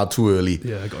too hard too early.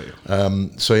 Yeah, I got you.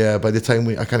 So yeah, by the time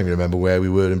I can't even remember where we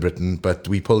were in Britain, but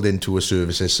we pulled into a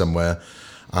services somewhere,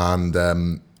 and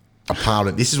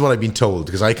apparently this is what I've been told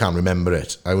because I can't remember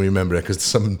it. I only remember it because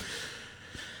some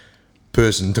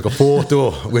person took a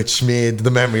photo which made the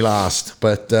memory last,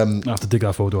 but I have to dig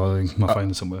that photo. I think I might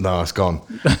find it somewhere. No, it's gone.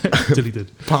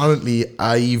 Deleted. Apparently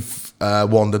I've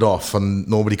wandered off and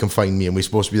nobody can find me, and we're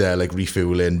supposed to be there like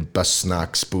refueling, bus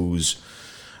snacks, booze,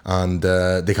 and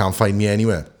they can't find me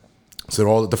anywhere. So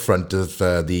they're all at the front of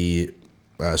the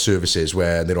services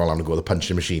where they're all having to go to the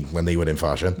punching machine when they were in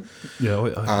fashion. Yeah.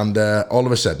 And all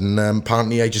of a sudden,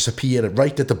 apparently I just appeared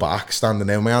right at the back, standing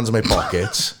there with my hands in my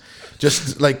pockets.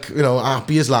 Just like, you know,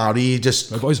 happy as Larry,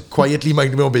 just quietly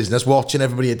minding my own business, watching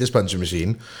everybody at this punching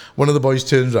machine. One of the boys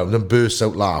turns around and bursts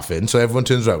out laughing. So everyone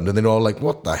turns around and they're all like,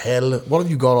 what the hell? What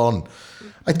have you got on?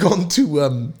 I'd gone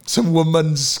to some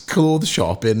woman's clothes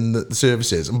shop in the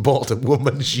services and bought a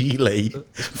woman's gilet.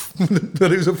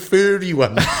 But it was a furry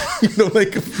one, you know,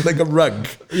 like a rug.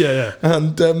 Yeah.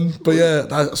 And but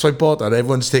yeah, so I bought that.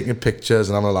 Everyone's taking pictures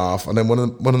and having a laugh. And then one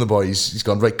of the boys, he's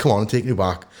gone, right, come on, I'm taking you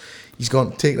back. He's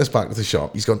gone, taking us back to the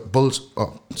shop. He's gone, Bulls.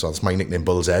 Oh, so that's my nickname,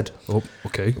 Bull's Head. Oh,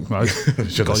 okay. Right.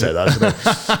 Should have said that, shouldn't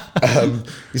I?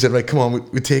 He said, right, come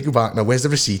on, we take you back. Now, where's the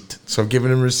receipt? So I've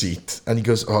given him a receipt. And he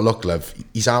goes, oh, look, love,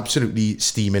 he's absolutely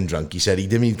steaming drunk. He said he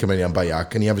didn't even come in here and buy yak.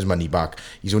 Can he have his money back?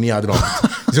 He's only had it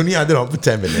on for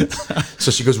 10 minutes. So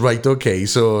she goes, right, okay.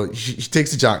 So she takes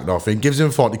the jacket off him, gives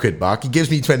him 40 quid back. He gives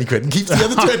me 20 quid and keeps the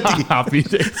other 20. Happy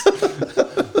days.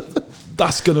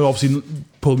 That's going to obviously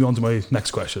pull me on to my next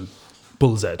question.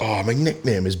 Bull's Head. Oh, my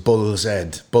nickname is Bull's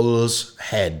Head. Bull's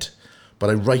Head. But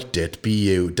I write it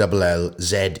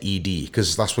BULLZED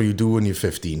because that's what you do when you're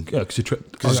 15. Yeah, because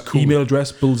it's cool. Email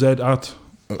address, bullshead at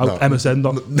MSN.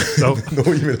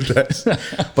 No email address.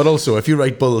 But also, if you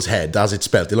write Bull's Head as it's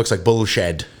spelled, it looks like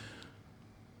Bullshed.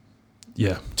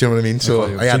 Yeah. Do you know what I mean?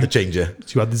 So I had to change it.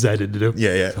 So you had the Z in, did you?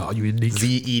 Yeah. Oh, you unique.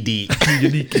 ZED.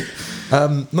 Unique.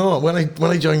 No, when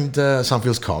I joined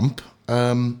Sandfields Comp,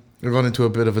 I got into a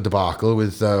bit of a debacle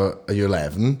with a year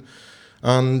 11,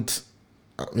 and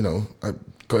you know, I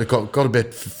got a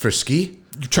bit frisky.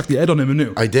 You chucked the head on him, didn't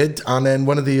you? I did, and then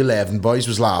one of the 11 boys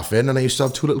was laughing, and I used to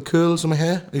have 2 little curls in my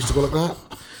hair. I used to go like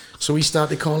that. So he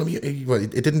started calling me. Well,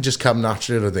 it didn't just come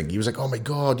naturally, I think. He was like, "Oh my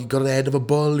God, you got the head of a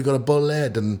bull. You got a bull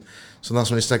head." And so that's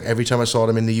when it's like every time I saw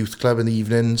him in the youth club in the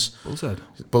evenings. Bull's Head.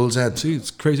 Bull's Head. See, it's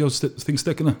crazy how things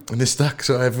stick, isn't it? And they stuck.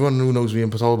 So everyone who knows me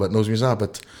in Talbot knows me as that,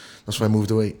 but that's why I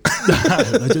moved away.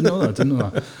 I didn't know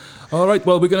that. All right,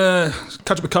 well, we're going to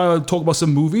catch up with Kyle and talk about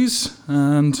some movies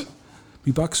and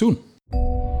be back soon.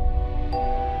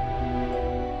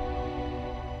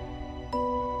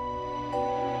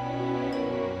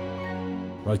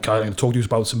 Right, Kyle, I'm going to talk to you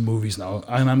about some movies now,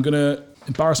 and I'm going to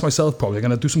embarrass myself probably. I'm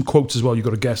going to do some quotes as well. You've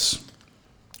got to guess.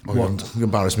 You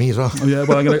embarrass me as well. Oh, yeah,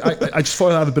 well, I just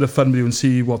thought I'd have a bit of fun with you and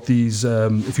see what these,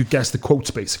 if you guess the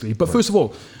quotes, basically. But first of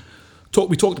all,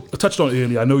 I touched on it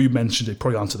earlier. I know you mentioned it,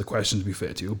 probably answered the question, to be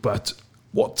fair to you, but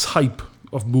what type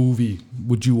of movie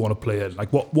would you want to play in?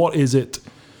 Like, what is it?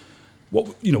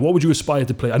 What would you aspire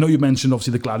to play? I know you mentioned,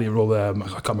 obviously, the Gladiator role. I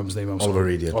can't remember his name. Oliver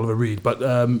Reed, yeah. Oliver Reed. But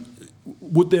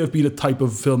would there have been a type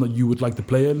of film that you would like to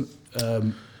play in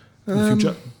the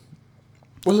future?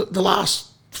 Well, the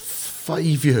last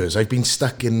 5 years, I've been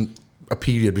stuck in a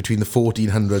period between the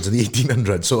 1400s and the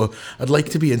 1800s. So I'd like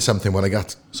to be in something when I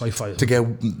got sci-fi to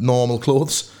get normal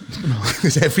clothes.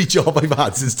 Because every job I've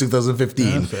had since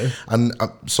 2015. Fair. And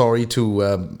I'm sorry to,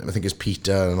 I think it's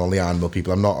Peter and all the animal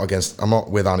people. I'm not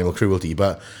with animal cruelty,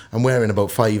 but I'm wearing about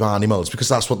 5 animals because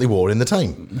that's what they wore in the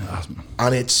time.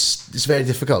 And it's very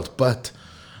difficult. But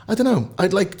I don't know.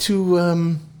 I'd like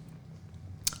to.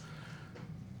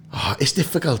 It's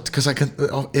difficult because I can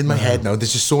in my head now.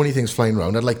 There's just so many things flying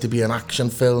around. I'd like to be in action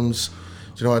films.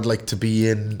 Do you know? I'd like to be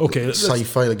in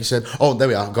sci-fi, like you said. Oh, there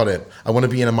we are. Got it. I want to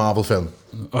be in a Marvel film.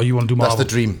 Oh, you want to do Marvel? That's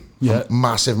the dream. Yeah. I'm a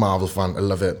massive Marvel fan. I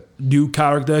love it. New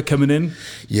character coming in.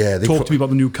 Yeah. Talk to me about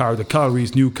the new character. Kyle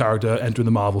Rees, new character entering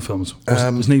the Marvel films.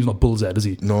 His name's not Bullseye, is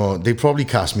he? No, they probably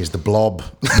cast me as the Blob,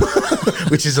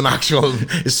 which is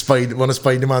one of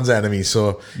Spider-Man's enemies.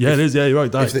 So yeah, it is. Yeah, you're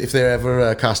right. If they're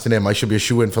ever casting him, I should be a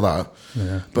shoe-in for that.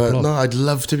 Yeah, but no, I'd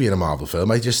love to be in a Marvel film.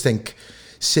 I just think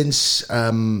since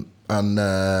and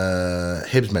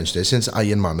Hibbs mentioned it, since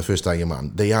Iron Man, the first Iron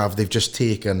Man, they've just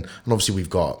taken, and obviously we've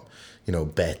got, you know,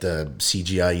 better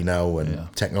CGI now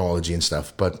and technology and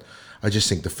stuff, but I just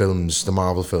think the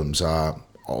Marvel films are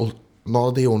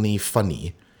not only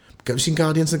funny. Have you seen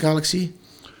Guardians of the Galaxy?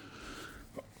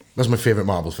 That's my favourite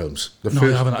Marvel films. I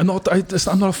haven't. I'm not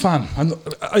a fan.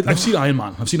 I've seen Iron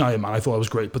Man. I thought it was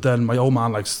great, but then my old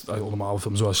man likes all the Marvel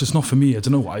films as well. It's just not for me. I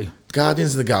don't know why.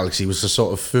 Guardians of the Galaxy was the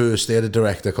sort of first. They had a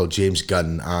director called James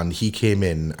Gunn, and he came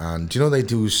in, and do you know they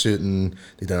do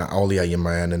all the Iron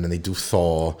Man, and then they do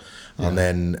Thor, and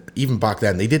then even back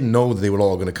then they didn't know that they were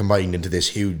all going to combine into this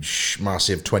huge,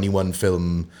 massive 21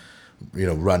 film, you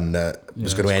know, run that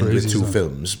was going to end with 2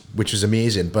 films, which was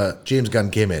amazing. But James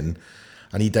Gunn came in.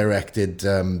 And he directed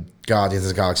Guardians of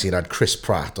the Galaxy and had Chris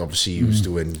Pratt, obviously, who was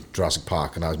doing Jurassic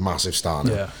Park, and I was a massive star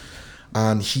now. Yeah.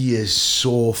 And he is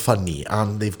so funny.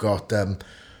 And they've got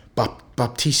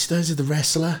Baptista, is it the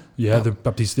wrestler? Yeah, the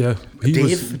Baptista.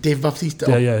 Yeah. Dave Baptista.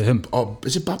 Yeah, him. Oh,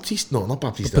 is it Baptista? No, not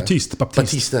Baptista.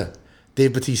 Batista.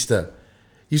 Dave Batista.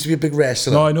 Used to be a big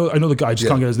wrestler. No, I know the guy. I just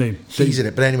can't get his name. He's in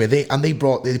it, but anyway, they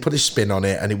put his spin on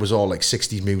it, and it was all like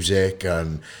 60s music,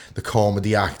 and the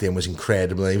comedy acting was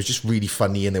incredible. And it was just really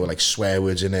funny, and there were like swear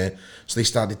words in it. So they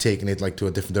started taking it like to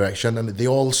a different direction, and they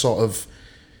all sort of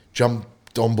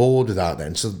jumped on board with that.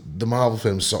 Then, so the Marvel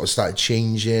films sort of started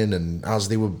changing, and as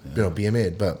they were being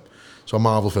made. But so a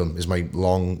Marvel film is my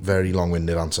very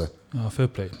long-winded answer. Oh, fair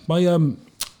play.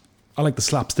 I like the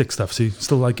slapstick stuff. See,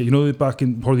 still like it. You know, back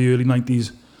in probably the early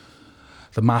 90s.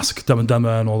 The Mask, Dumb and Dumber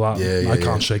and all that. Yeah, I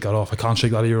can't shake that off. I can't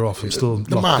shake that era off. I'm still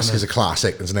The Mask is a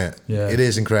classic, isn't it? Yeah. It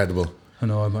is incredible. I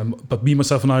know. But me,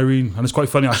 myself and Irene, and it's quite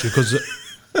funny actually because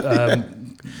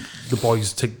the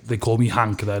boys, they call me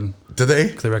Hank then. Do they?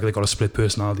 Because they reckon they got a split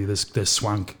personality. There's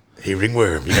Swank. Hey,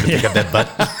 ringworm, you got to pick up that butt.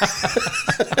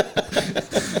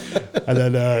 And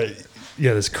then...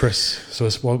 there's Chris. So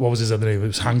what was his other name? It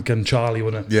was Hank and Charlie,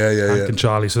 wasn't it? Yeah. Hank and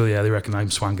Charlie. So they reckon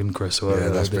I'm Swank and Chris. So,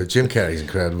 that's great. Jim Carrey's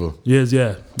incredible. Yes,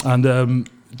 yeah. And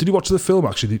did you watch the film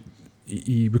actually?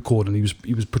 He recorded.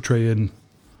 He was portraying.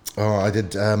 Oh, I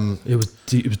did. It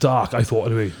was dark. I thought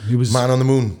anyway. He was Man on the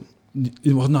Moon.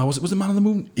 Was it Man on the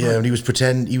Moon? Yeah, and he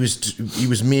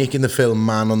was making the film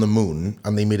Man on the Moon,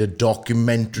 and they made a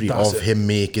documentary of him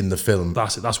making the film.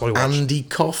 That's it. That's what I watched. Andy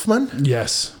Kaufman.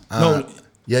 Yes.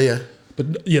 Yeah.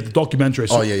 But the documentary.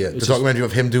 So the documentary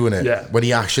of him doing it. Yeah. When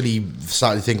he actually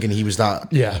started thinking he was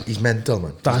that. Yeah. He's mental,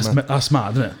 man. That's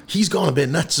mad, isn't it? He's gone a bit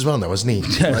nuts as well now, hasn't he?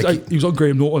 Yeah, he was on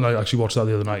Graham Norton. I actually watched that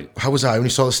the other night. How was that when you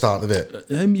saw the start of it?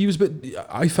 He was a bit.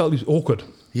 I felt he was awkward.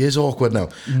 He is awkward now.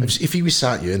 If he was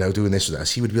sat here now doing this with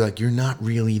us, he would be like, "You're not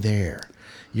really there.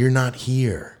 You're not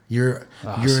here. You're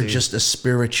just a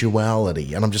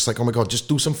spirituality." And I'm just like, "Oh my God, just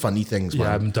do some funny things, man." Yeah,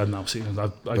 I haven't done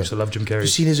that. I used to love Jim Carrey. Have you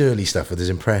seen his early stuff with his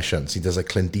impressions? He does like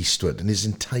Clint Eastwood, and his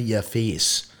entire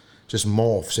face just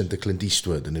morphs into Clint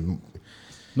Eastwood, and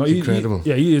it's incredible.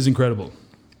 He is incredible.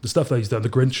 The stuff that he's done, the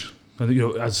Grinch, and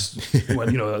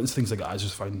it's things like that, I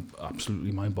just find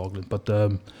absolutely mind-boggling.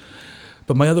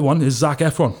 But my other one is Zac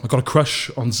Efron. I got a crush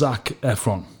on Zac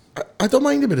Efron. I don't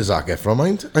mind a bit of Zac Efron,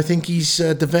 mind. I think he's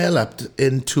developed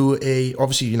into a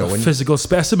physical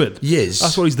specimen. Yes.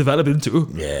 That's what he's developed into.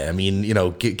 Yeah, I mean,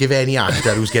 give any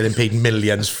actor who's getting paid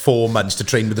millions 4 months to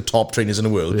train with the top trainers in the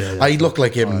world. I'd look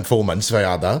like him in 4 months if I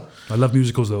had that. I love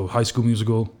musicals though. High School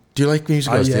Musical. Do you like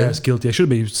musicals? Yeah, it's guilty. I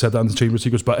should have said that in the Chamber of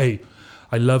Secrets, but hey,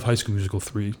 I love High School Musical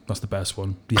 3. That's the best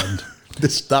one. The end.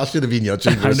 That should have been your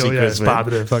Chamber of Secrets. I know, it's bad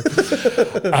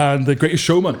in it. And The Greatest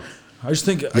Showman. I just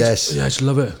think, I just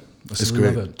love it. It's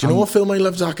great. Do you know what film I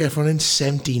love Zac Efron in?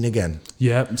 17 Again.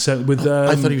 Yeah, with.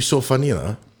 I thought he was so funny, you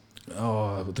know.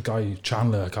 Oh, the guy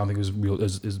Chandler. I can't think of his real.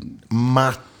 Is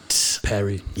Matt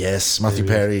Perry. Yes, Matthew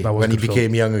There he Perry, is. That was when a he good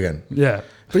became young again. Yeah.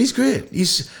 But he's great.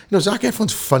 Zac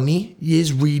Efron's funny. He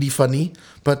is really funny.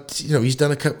 But, he's done he's done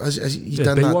that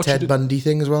Baywatch, Ted Bundy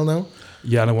thing as well now.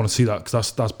 Yeah, and I want to see that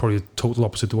because that's probably a total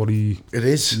opposite to what he It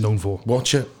is. known for.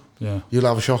 Watch it. Yeah. You'll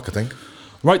have a shock, I think.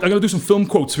 Right, I'm going to do some film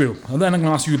quotes for you. And then I'm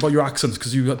going to ask you about your accents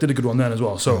because you did a good one then as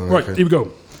well. So, right, okay. here we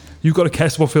go. You've got to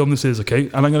guess what film this is, okay?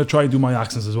 And I'm going to try and do my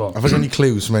accents as well. Have I got any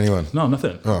clues from anyone? No,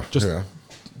 nothing. Oh, just yeah.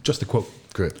 just a quote.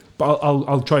 Great. But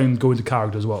I'll try and go into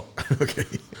character as well. Okay.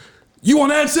 You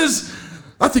want answers?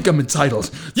 I think I'm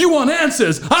entitled. You want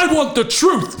answers? I want the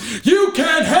truth. You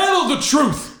can't handle the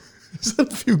truth. Is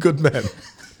that A Few Good Men?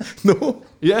 No?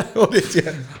 Yeah. Oh, it is,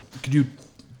 yeah. Could you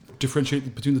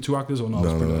differentiate between the two actors or not?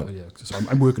 No. Yeah, so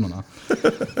I'm working on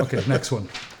that. Okay, next one.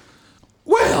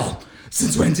 Well,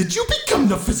 since when did you become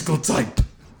the physical type?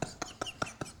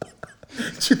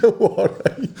 Do you know what?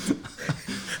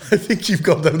 I think you've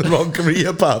gone down the wrong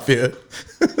career path here.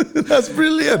 That's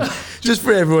brilliant. Just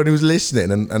for everyone who's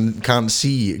listening and can't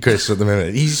see Chris at the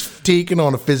minute, he's taken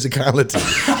on a physicality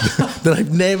that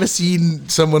I've never seen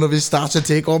someone of his stature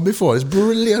take on before. It's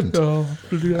brilliant. Oh,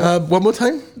 brilliant. One more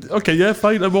time. Okay, yeah,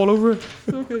 fine. I'm all over it.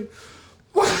 Okay.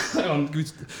 Well, hang on.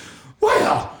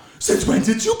 Well, since when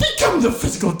did you become the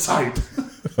physical type?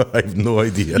 I have no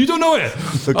idea. You don't know it?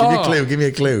 So give me a clue. Give me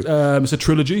a clue. It's a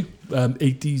trilogy,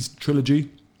 80s trilogy.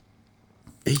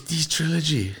 80s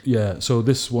trilogy. Yeah, so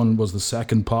this one was the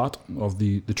second part of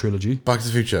the trilogy. Back to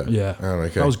the Future. Yeah. Oh,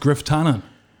 okay. That was Griff Tannen.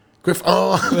 Griff.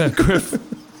 Oh. Yeah, Griff.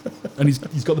 And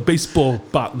he's got the baseball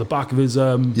bat at the back of his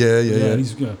Yeah. And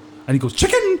he's and he goes,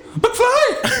 "Chicken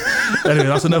McFly." Anyway,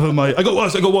 that's another of my. I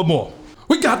got one more.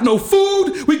 We got no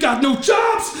food. We got no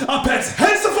jobs. Our pets'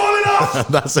 heads are falling off.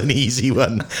 That's an easy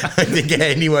one. I think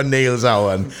anyone nails that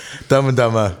one. Dumb and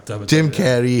Dumber. Jim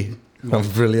Carrey. That was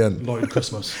brilliant. Lloyd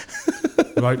Christmas.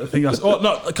 Right, I think that's. Oh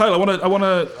no, Kyle, I want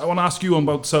to ask you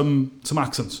about some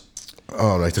accents.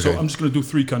 Oh right, okay. So I'm just going to do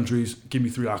 3 countries. Give me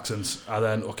 3 accents, and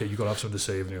then you got to have something to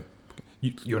say, haven't you?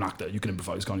 You're an actor. You can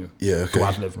improvise, can't you? Yeah. Okay. Go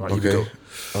ad lib. Right. Okay. Here we go.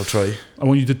 I'll try. I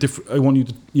want you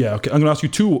to. Yeah. Okay. I'm going to ask you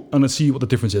 2 and see what the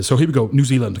difference is. So here we go. New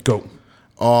Zealand. Go.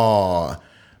 Oh,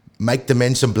 make the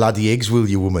men some bloody eggs, will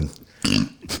you, woman?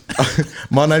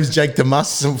 My name's Jake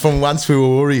Demas from Once We Were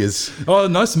Warriors. Oh,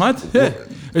 nice, man. Yeah.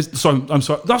 I'm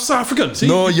sorry. That's South African. See?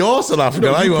 No, you're South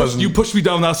African. I wasn't. You pushed me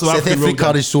down that South South African road.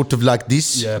 Africa is sort of like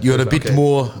this. Yeah, you're a bit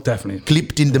more definitely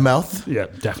clipped in the mouth. Yeah,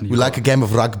 definitely. We like a game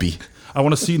of rugby. I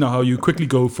want to see now how you quickly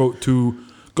go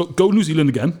New Zealand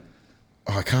again.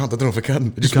 Oh, I can't. I don't know if I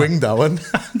can. Just wing that one.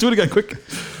 Do it again, quick.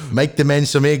 Make the men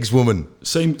some eggs, woman.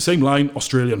 Same line.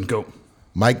 Australian. Go.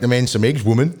 Make the men some eggs,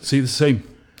 woman. See, the same.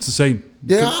 It's the same.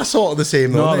 Yeah, I sort of the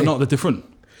same. No, though, they're not. They're different.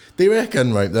 They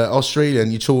reckon, right? The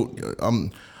Australian, you talk.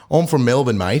 I'm from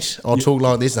Melbourne, mate. I'll talk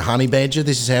like this. The honey badger.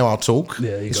 This is how I talk.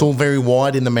 Yeah, it's all very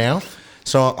wide in the mouth.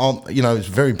 So it's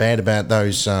very bad about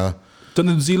those. Doesn't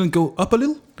New Zealand go up a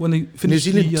little when they finish?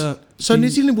 New Zealand. New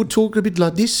Zealand would talk a bit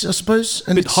like this, I suppose,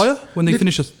 and a bit higher when they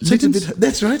finish a sentence.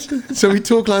 That's right. So we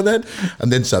talk like that,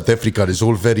 and then South Africa is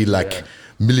all very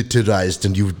militarized,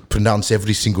 and you pronounce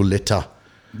every single letter.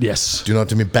 Yes. Do you know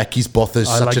what I mean? Becky's Botha's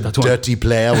such a dirty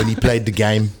player when he played the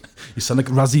game. You sound like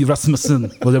Rassie Rasmussen,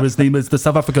 whatever his name is, the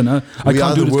South African. Huh? We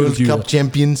are the World Cup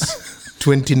champions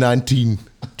 2019. Do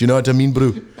you know what I mean,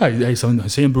 bro? Hey, I'm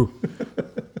saying, bro.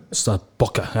 It's that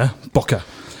Boca, huh? Boca.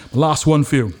 Last one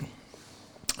for you.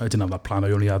 I didn't have that plan.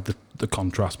 I only had the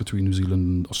contrast between New Zealand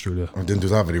and Australia. I didn't do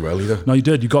that very well either. No, you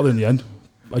did. You got it in the end.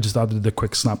 I just added the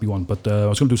quick, snappy one. But I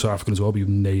was going to do South African as well, but you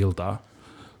nailed that.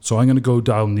 So I'm going to go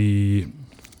down the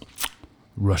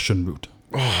Russian route.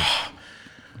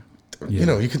 You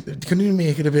know, you can you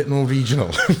make it a bit more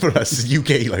regional for us,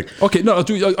 UK, like. Okay, no,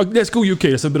 let's go UK.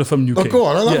 Let's have a bit of fun UK. Oh, go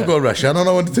on. I'll have a go Russia. I don't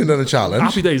know what to turn down a challenge.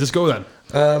 Happy days. Let's go then.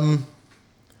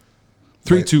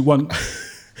 3, 2, 1.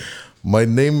 My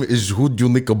name is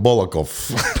Hudyunika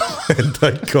Bolakov, and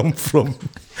I come from...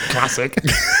 Classic.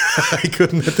 I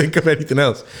couldn't think of anything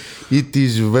else. It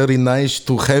is very nice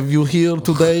to have you here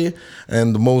today,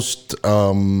 and most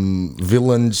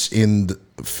villains in the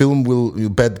film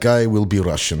bad guy will be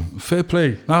Russian. Fair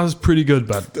play. That was pretty good,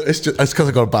 but it's because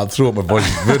I got a bad throat. My voice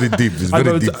is very deep. It's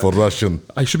very deep for Russian.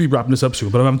 I should be wrapping this up soon,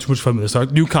 but I'm having too much fun with this.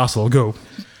 Right, Newcastle, go.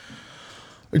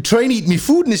 Try and eat me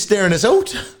food and it's staring us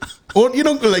out. Or you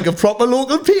don't like a proper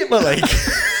local paper, like.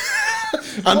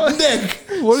 And neck.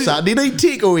 Saturday night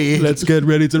takeaway. Let's get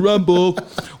ready to rumble.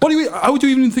 How would you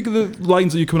even think of the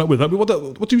lines that you're coming up with? I mean,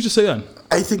 what do you just say then?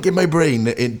 I think in my brain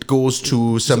it goes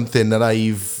to something that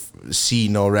I've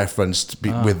seen or referenced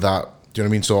with that Do you know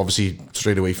what I mean? So obviously,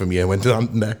 straight away from here, I went to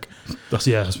Anneck.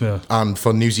 That's fair. And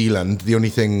for New Zealand, the only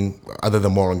thing other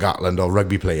than Warren Gatland or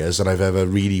rugby players that I've ever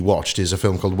really watched is a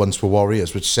film called Once Were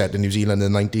Warriors, which is set in New Zealand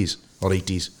in the 90s or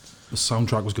 80s. The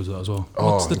soundtrack was good to that as well.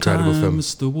 Oh, What's the incredible time, film.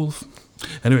 Mr. Wolf?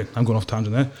 Anyway, I'm going off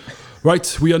tangent there.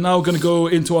 Right, we are now going to go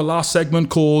into our last segment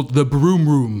called The Broom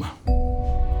Room.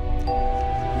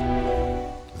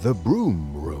 The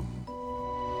Broom Room.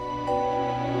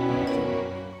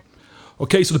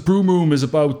 Okay, so the broom room is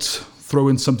about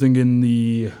throwing something in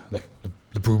the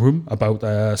broom room about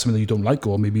something that you don't like,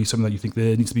 or maybe something that you think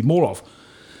there needs to be more of.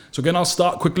 So again, I'll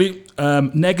start quickly.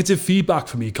 Negative feedback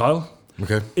for me, Kyle.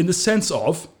 Okay. In the sense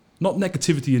of, not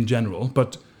negativity in general,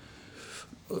 but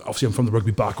obviously I'm from the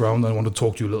rugby background and I want to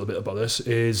talk to you a little bit about this,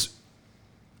 is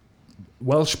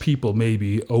Welsh people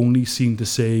maybe only seem to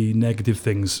say negative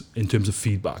things in terms of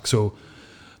feedback. So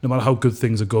no matter how good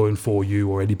things are going for you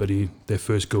or anybody, their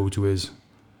first go-to is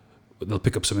they'll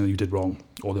pick up something that you did wrong,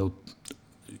 or they'll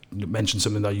mention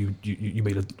something that you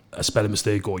made a spelling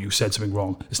mistake, or you said something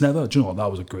wrong. It's never, do you know what, that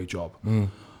was a great job.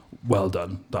 Well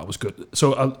done, that was good.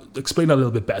 So I'll explain that a little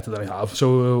bit better than I have.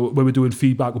 So when we're doing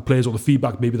feedback with players, or the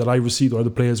feedback maybe that I received or other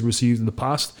players received in the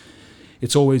past,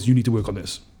 it's always, you need to work on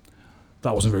this.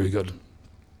 That wasn't very good.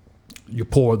 You're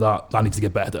poor at that needs to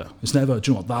get better. It's never, do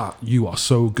you know what, that, you are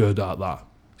so good at that.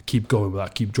 Keep going with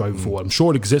that, keep driving forward. I'm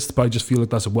sure it exists, but I just feel like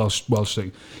that's a Welsh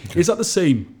thing. Okay. Is that the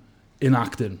same in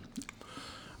acting?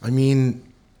 I mean,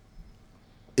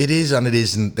 it is and it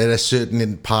isn't. There are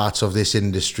certain parts of this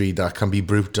industry that can be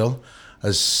brutal.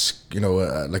 As you know,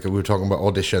 like we were talking about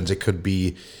auditions, it could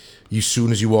be as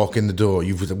soon as you walk in the door,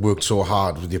 you've worked so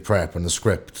hard with your prep and the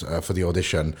script for the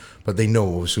audition, but they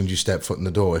know as soon as you step foot in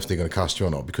the door if they're going to cast you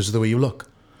or not because of the way you look.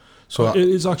 So it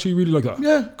is actually really like that.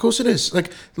 Yeah, of course it is.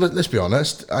 Like, let's be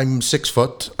honest. I'm 6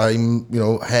 foot. I'm,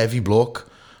 heavy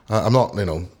bloke. I'm not,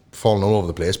 falling all over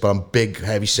the place, but I'm big,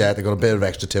 heavy set. I got a bit of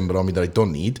extra timber on me that I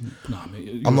don't need. Nah,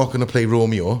 mate, I'm not going to play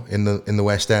Romeo in the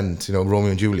West End. Romeo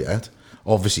and Juliet.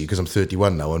 Obviously, because I'm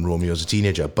 31 now and Romeo's a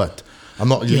teenager. But I'm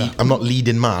not. I'm not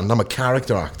leading man. I'm a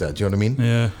character actor. Do you know what I mean?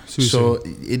 Yeah. So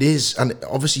it is, and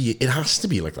obviously it has to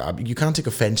be like that. You can't take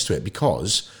offence to it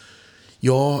because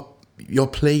you're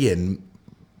playing,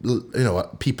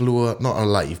 people who are not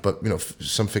alive, but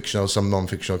some fictional, some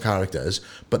non-fictional characters,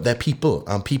 but they're people,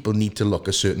 and people need to look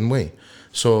a certain way.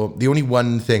 So the only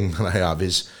one thing that I have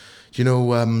is,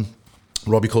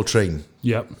 Robbie Coltrane.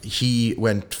 Yep. He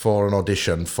went for an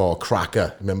audition for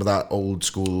Cracker. Remember that old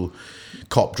school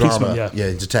cop drama?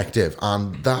 Yeah, detective.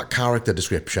 And that character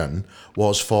description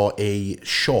was for a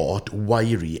short,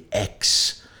 wiry,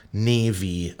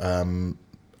 ex-Navy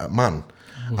man.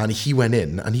 And he went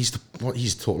in, and he's the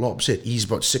total opposite. He's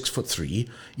about 6'3".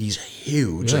 He's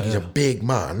huge, he's a big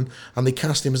man, and they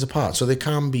cast him as a part. So there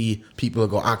can be people who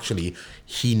go, actually,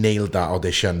 he nailed that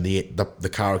audition. The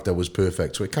character was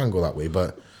perfect. So it can go that way.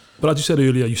 But as you said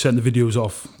earlier, you sent the videos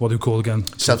off. What do you call it again?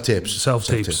 Self-tapes.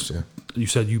 Self-tapes. Yeah. You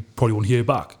said you probably won't hear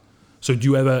back. So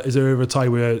is there ever a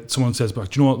time where someone says back,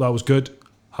 do you know what, that was good,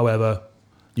 however...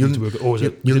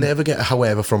 You'll never get a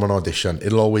however from an audition.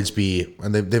 It'll always be,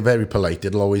 and they're very polite,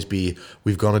 it'll always be,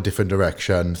 we've gone a different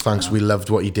direction, thanks, we loved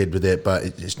what you did with it, but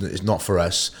it's not for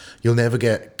us. You'll never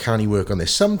get, can you work on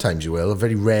this? Sometimes you will, a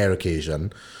very rare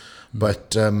occasion,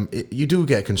 but you do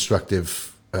get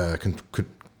constructive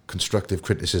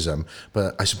criticism,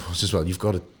 but I suppose as well, you've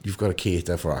got to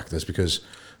cater for actors, because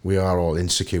we are all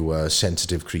insecure,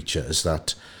 sensitive creatures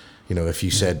that, if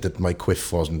you said that my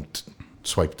quiff wasn't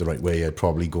swiped the right way, I'd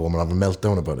probably go home and have a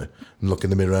meltdown about it and look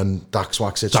in the mirror and Dax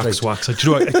wax it straight. Dax wax. Do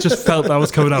you know what? I just felt that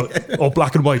was coming out, or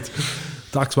black and white.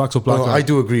 Dax wax or black and white. I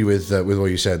do agree with what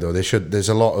you said, though. There's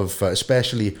a lot of,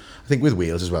 especially, I think with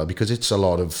Wales as well, because it's a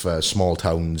lot of small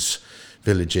towns,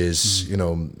 villages,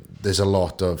 there's a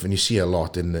lot of, and you see a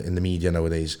lot in the media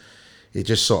nowadays, it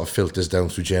just sort of filters down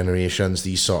through generations,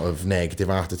 these sort of negative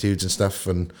attitudes and stuff,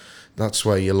 and that's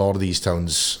why a lot of these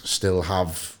towns still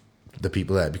have the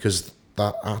people there, because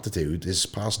that attitude is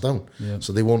passed down. Yeah.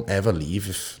 So they won't ever leave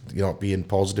if you're not being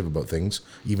positive about things,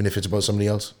 even if it's about somebody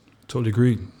else. Totally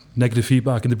agree. Negative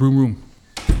feedback in the broom room.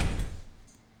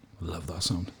 Love that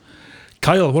sound.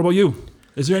 Kyle, what about you?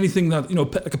 Is there anything that,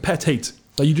 like a pet hate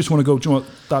that you just want to go, do you know what,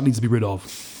 that needs to be rid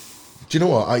of? Do you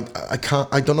know what?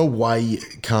 I don't know why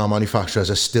car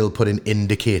manufacturers are still putting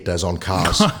indicators on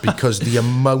cars, because the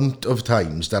amount of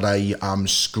times that I am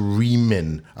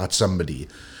screaming at somebody.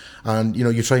 And,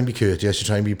 you try and be courteous, you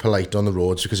try and be polite on the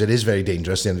roads, because it is very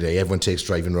dangerous at the end of the day. Everyone takes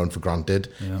driving around for granted.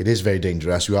 Yeah. It is very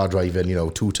dangerous. You are driving,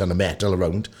 2 ton of metal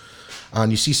around.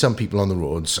 And you see some people on the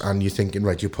roads, and you're thinking,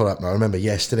 right, you pull up now. I remember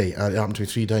yesterday, it happened to me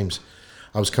 3 times.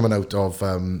 I was coming out of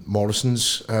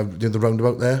Morrison's, the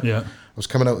roundabout there. Yeah. I was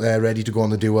coming out there ready to go on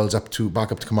the duels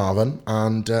back up to Carmarthen,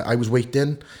 and I was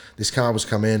waiting. This car was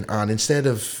coming, and instead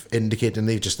of indicating,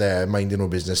 they're just there minding their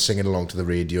business, singing along to the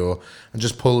radio, and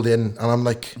just pulled in. And I'm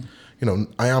like,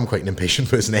 I am quite an impatient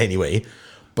person anyway,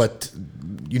 but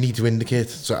you need to indicate.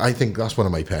 So I think that's one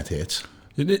of my pet hates.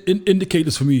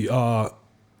 Indicators for me are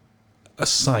a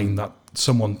sign that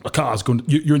a car's going.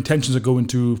 Your intentions are going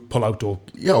to pull out or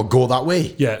go that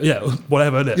way. Yeah,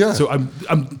 whatever. Innit? Yeah. So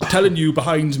I'm telling you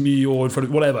behind me or in front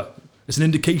of whatever. It's an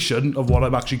indication of what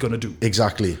I'm actually going to do.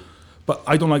 Exactly. But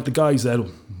I don't like the guys there,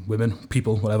 women,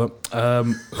 people, whatever,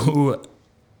 who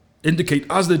indicate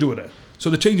as they're doing it. So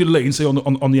they're changing lanes, say on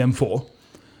the M4,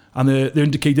 and they're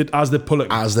indicated as they're pulling.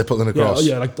 As they're pulling across.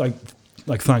 Yeah,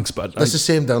 like thanks, bud. That's the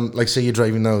same down, like say you're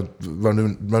driving now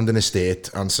round an estate,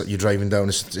 and so you're driving down,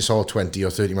 it's all 20 or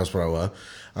 30 miles per hour,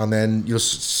 and then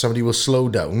somebody will slow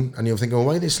down, and you're thinking, well,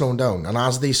 why are they slowing down? And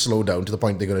as they slow down to the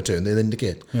point they're going to turn, they'll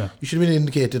indicate. Yeah. You should have been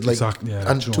indicated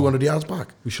and 200 yards back.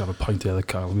 We should have a pint together,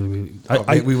 Carl.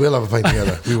 We will have a pint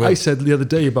together. We will. I said the other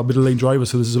day about middle lane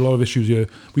drivers, so there's a lot of issues here.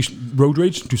 Road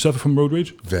rage? Do you suffer from road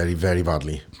rage? Very, very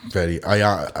badly. Very.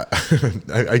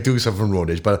 I do suffer from road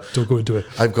rage, but don't go into it.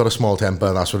 I've got a small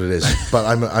temper, that's what it is. But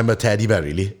I'm a teddy bear,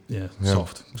 really. Yeah,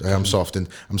 soft. I am soft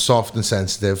and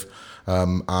sensitive.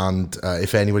 And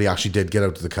if anybody actually did get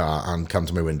out of the car and come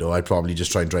to my window, I'd probably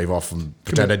just try and drive off and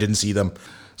pretend I didn't see them.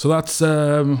 So that's,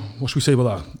 what should we say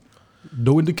about that?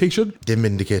 No indication? Dim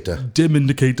indicator. Dim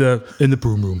indicator in the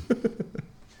broom room.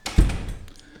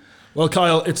 Well,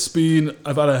 Kyle, I've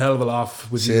had a hell of a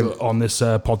laugh with you on this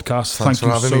podcast. Thanks for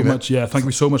having me, so much. Yeah, thank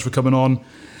you so much for coming on.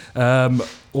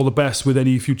 All the best with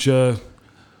any future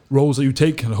roles that you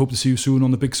take, and I hope to see you soon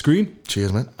on the big screen.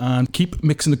 Cheers, mate. And keep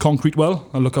mixing the concrete well,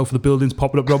 and look out for the buildings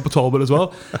popping up around Talbot as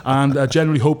well. And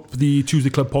generally hope the Tuesday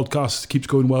Club podcast keeps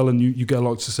going well, and you get a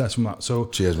lot of success from that. So,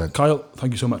 cheers, mate. Kyle,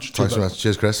 thank you so much. Thanks so much.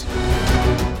 Cheers, Chris.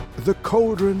 The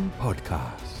Cauldron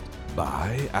Podcast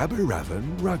by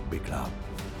Aberravon Rugby Club.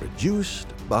 Produced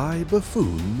by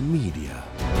Buffoon Media.